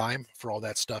would take time for all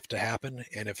that stuff to happen.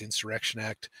 And if the Insurrection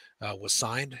Act was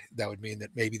signed, that would mean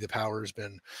that maybe the power has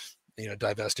been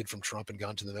divested from Trump and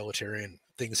gone to the military, and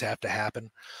things have to happen.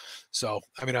 So,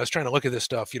 I was trying to look at this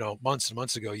stuff, months and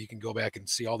months ago. You can go back and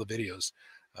see all the videos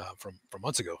from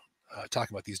months ago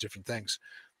talking about these different things.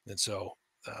 And so,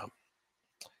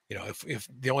 if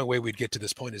the only way we'd get to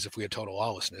this point is if we had total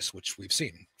lawlessness, which we've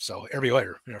seen. So every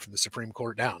layer, from the Supreme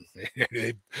Court down,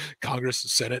 Congress,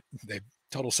 Senate, they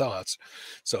total sellouts.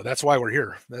 So that's why we're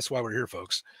here. That's why we're here,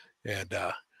 folks. And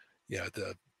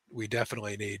we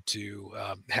definitely need to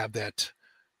have that,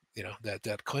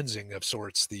 that cleansing of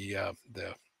sorts, the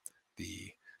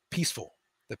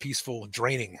peaceful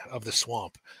draining of the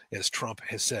swamp, as Trump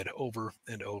has said over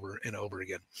and over and over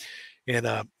again.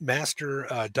 And Master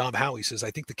Dom Howie says,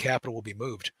 I think the Capitol will be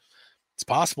moved. It's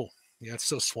possible. It's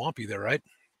so swampy there, right?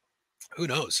 Who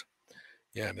knows?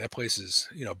 Yeah, that place is,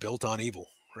 built on evil,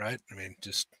 right?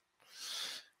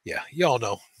 You all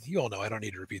know. I don't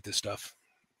need to repeat this stuff.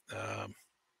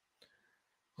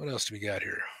 What else do we got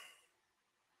here?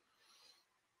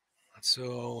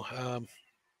 So,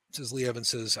 says Lee Evans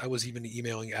says, I was even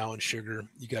emailing Alan Sugar.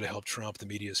 You got to help Trump. The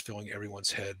media is filling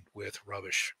everyone's head with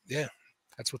rubbish. Yeah,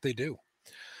 that's what they do.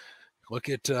 Look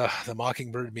at the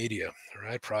Mockingbird media,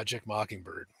 right? Project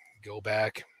Mockingbird. Go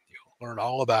back, learn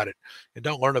all about it, and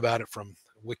don't learn about it from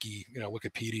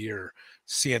Wikipedia or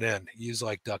CNN. Use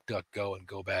like DuckDuckGo and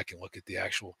go back and look at the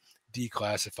actual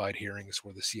declassified hearings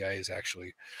where the CIA is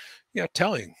actually,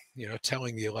 telling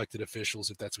the elected officials,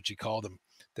 if that's what you call them,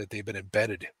 that they've been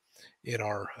embedded in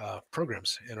our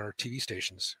programs, in our TV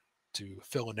stations to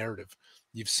fill a narrative.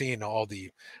 You've seen all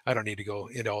I don't need to go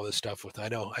into all this stuff I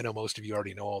know most of you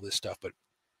already know all this stuff, but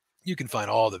you can find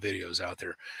all the videos out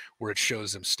there where it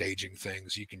shows them staging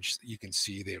things. You can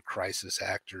see their crisis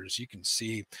actors. You can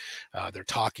see their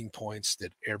talking points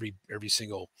that every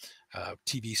single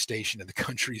TV station in the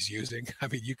country is using.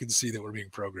 You can see that we're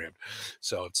being programmed.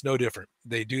 So it's no different.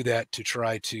 They do that to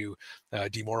try to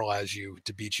demoralize you,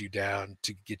 to beat you down,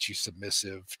 to get you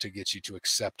submissive, to get you to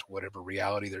accept whatever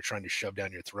reality they're trying to shove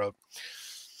down your throat.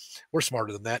 We're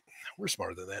smarter than that.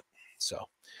 So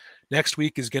next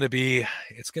week is going to be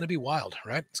wild,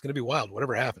 right? It's going to be wild.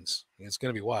 Whatever happens, it's going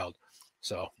to be wild.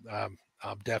 So I'm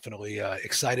definitely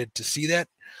excited to see that.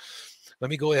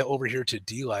 Let me go over here to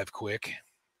DLive quick,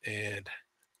 and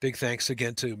big thanks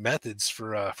again to Methods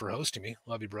for hosting me.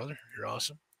 Love you, brother. You're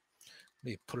awesome.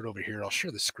 Let me put it over here. I'll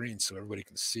share the screen so everybody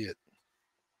can see it.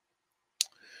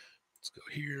 Let's go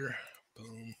here.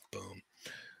 Boom, boom.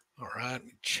 All right, let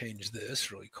me change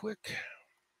this really quick.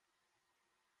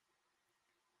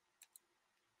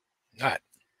 All right.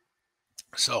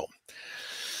 So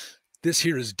this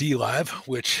here is DLive,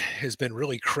 which has been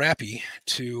really crappy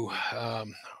to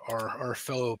our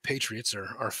fellow patriots or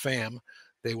our fam.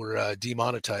 They were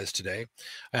demonetized today.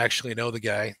 I actually know the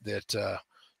guy that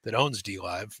owns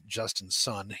DLive, Justin's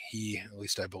son. He, at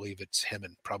least I believe it's him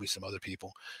and probably some other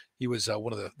people. He was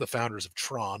one of the founders of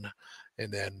Tron,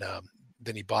 and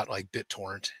then he bought like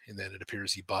BitTorrent, and then it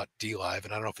appears he bought DLive.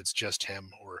 And I don't know if it's just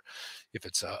him or if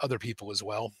it's other people as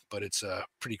well, but it's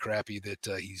pretty crappy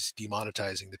that he's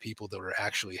demonetizing the people that are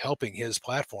actually helping his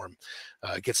platform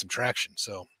get some traction.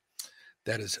 So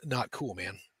that is not cool,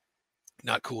 man.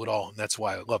 Not cool at all. And that's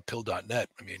why I love pill.net.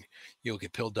 I mean, you'll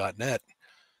get pill.net,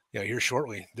 here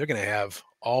shortly. They're going to have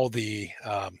all the,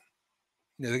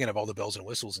 they're going to have all the bells and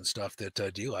whistles and stuff that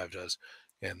DLive does.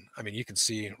 And I mean, you can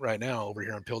see right now over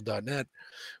here on pill.net,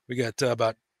 we got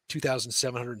about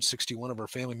 2,761 of our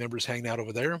family members hanging out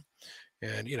over there.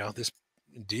 And, this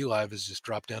DLive has just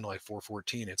dropped down to like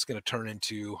 414. It's going to turn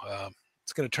into, a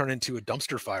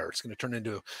dumpster fire. It's going to turn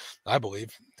into, I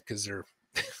believe, because they're,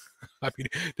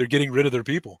 they're getting rid of their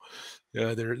people.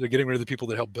 They're getting rid of the people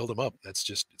that help build them up.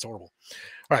 It's horrible.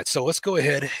 All right. So let's go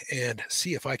ahead and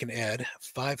see if I can add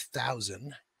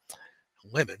 5,000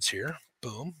 lemons here.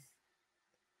 Boom.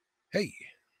 Hey,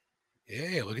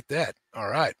 yeah, look at that. All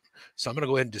right. So I'm going to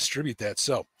go ahead and distribute that.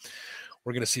 So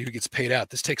we're going to see who gets paid out.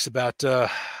 This takes about,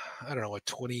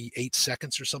 28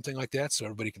 seconds or something like that. So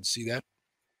everybody can see that.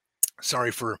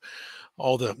 Sorry for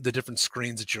all the different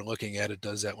screens that you're looking at. It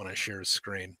does that when I share a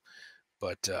screen.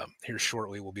 But here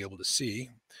shortly, we'll be able to see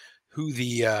who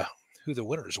the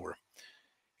winners were.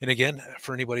 And again,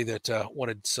 for anybody that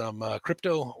wanted some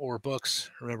crypto or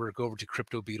books, remember, go over to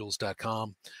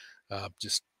cryptobeatles.com.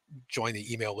 Just join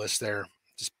the email list there.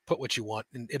 Just put what you want.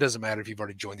 And it doesn't matter if you've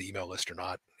already joined the email list or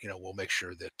not. We'll make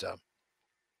sure that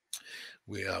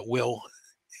we will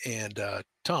and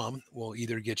Tom will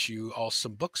either get you all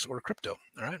some books or crypto.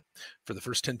 All right. For the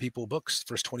first 10 people, books,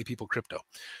 first 20 people, crypto.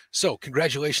 So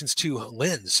congratulations to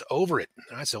Lynn's Over It.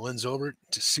 All right. So Lynn's Over It,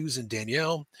 to Susan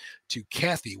Danielle, to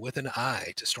Kathy with an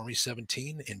I, to Stormy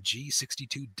 17 and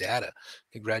G62 Data.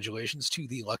 Congratulations to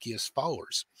the luckiest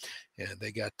followers. And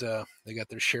they got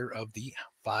their share of the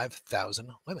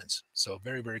 5,000 lemons. So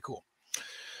very, very cool.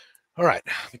 All right.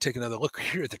 Let me take another look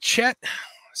here at the chat.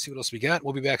 See what else we got.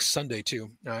 We'll be back Sunday too.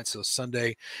 All right, so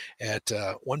Sunday at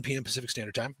 1 p.m. Pacific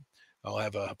Standard Time. I'll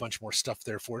have a bunch more stuff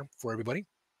there for everybody.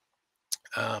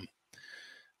 What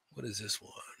is this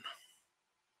one?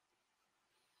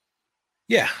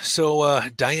 Yeah, so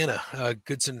Diana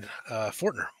Goodson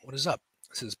Fortner, what is up?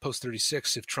 It says post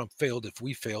 36. If Trump failed, if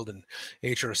we failed, and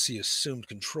HRC assumed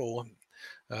control,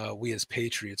 we as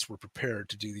patriots were prepared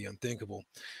to do the unthinkable.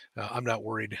 I'm not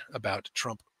worried about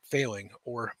Trump failing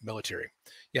or military.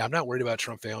 Yeah, I'm not worried about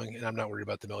Trump failing, and I'm not worried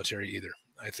about the military either.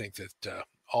 I think that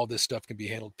all this stuff can be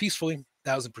handled peacefully,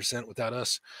 1,000%, without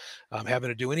us having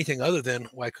to do anything other than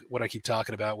like what I keep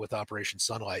talking about with Operation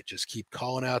Sunlight. Just keep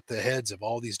calling out the heads of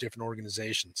all these different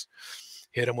organizations,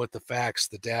 hit them with the facts,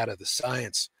 the data, the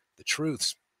science, the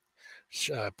truths,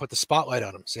 put the spotlight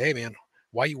on them. Say, hey, man,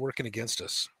 why are you working against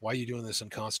us? Why are you doing this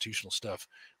unconstitutional stuff?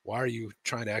 Why are you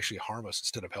trying to actually harm us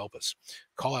instead of help us?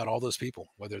 Call out all those people,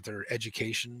 whether they're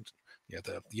education,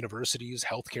 the universities,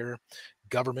 healthcare,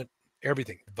 government,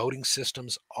 everything, voting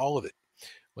systems, all of it.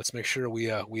 Let's make sure we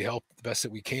help the best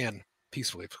that we can,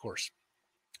 peacefully, of course.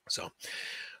 So,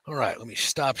 all right, let me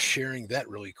stop sharing that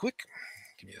really quick.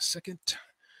 Give me a second.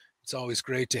 It's always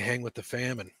great to hang with the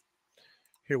fam and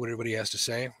hear what everybody has to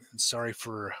say. And sorry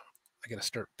for, I got to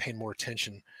start paying more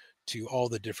attention to all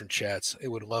the different chats. It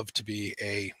would love to be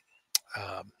I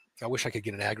wish I could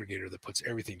get an aggregator that puts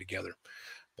everything together.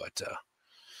 But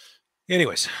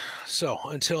anyways, so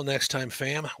until next time,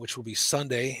 fam, which will be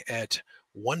Sunday at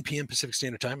 1 p.m. Pacific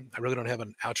Standard Time. I really don't have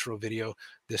an outro video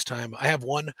this time. I have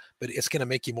one, but it's going to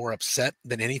make you more upset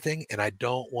than anything. And I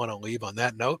don't want to leave on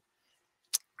that note.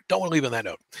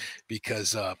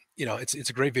 Because, it's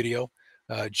a great video.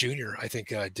 Junior, I think,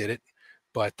 did it.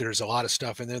 But there's a lot of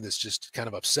stuff in there that's just kind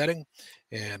of upsetting.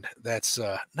 And that's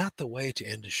not the way to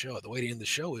end the show. The way to end the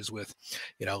show is with,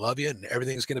 I love you, and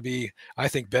everything's going to be, I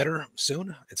think, better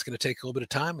soon. It's going to take a little bit of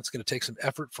time. It's going to take some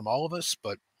effort from all of us.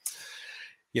 But,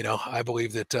 I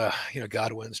believe that,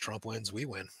 God wins, Trump wins, we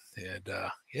win. And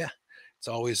it's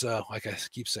always, like I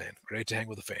keep saying, great to hang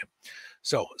with the fam.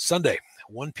 So Sunday,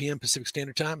 1 p.m. Pacific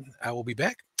Standard Time, I will be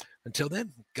back. Until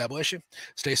then, God bless you.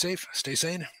 Stay safe, stay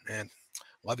sane, and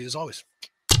love you as always.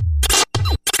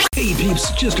 Hey,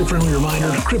 peeps, just a friendly reminder,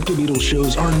 Crypto Beatles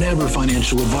shows are never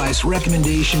financial advice,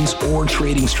 recommendations, or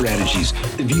trading strategies.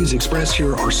 The views expressed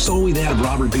here are solely that of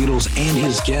Robert Beatles and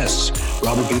his guests.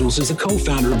 Robert Beatles is a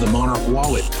co-founder of the Monarch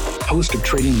Wallet, host of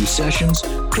TradingView Sessions,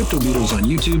 Crypto Beatles on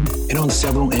YouTube, and on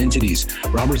several entities.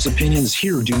 Robert's opinions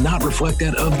here do not reflect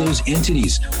that of those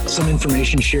entities. Some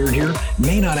information shared here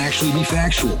may not actually be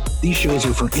factual. These shows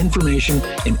are for information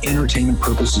and entertainment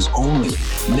purposes only.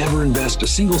 Never invest a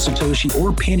single Satoshi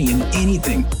or penny in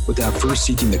anything without first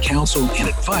seeking the counsel and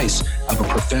advice of a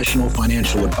professional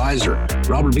financial advisor.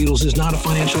 Robert Beatles is not a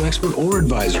financial expert or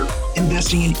advisor.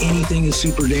 Investing in anything is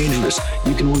super dangerous.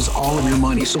 You can lose all of your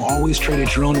money, so always trade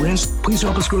at your own risk. Please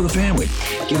help us grow the family.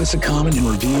 Give us a comment and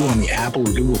review on the Apple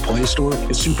or Google Play Store.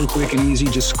 It's super quick and easy.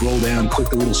 Just scroll down, click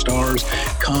the little stars,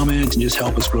 comment, and just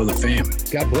help us grow the fam.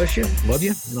 God bless you. Love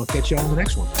you. And I'll catch you all on the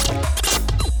next one.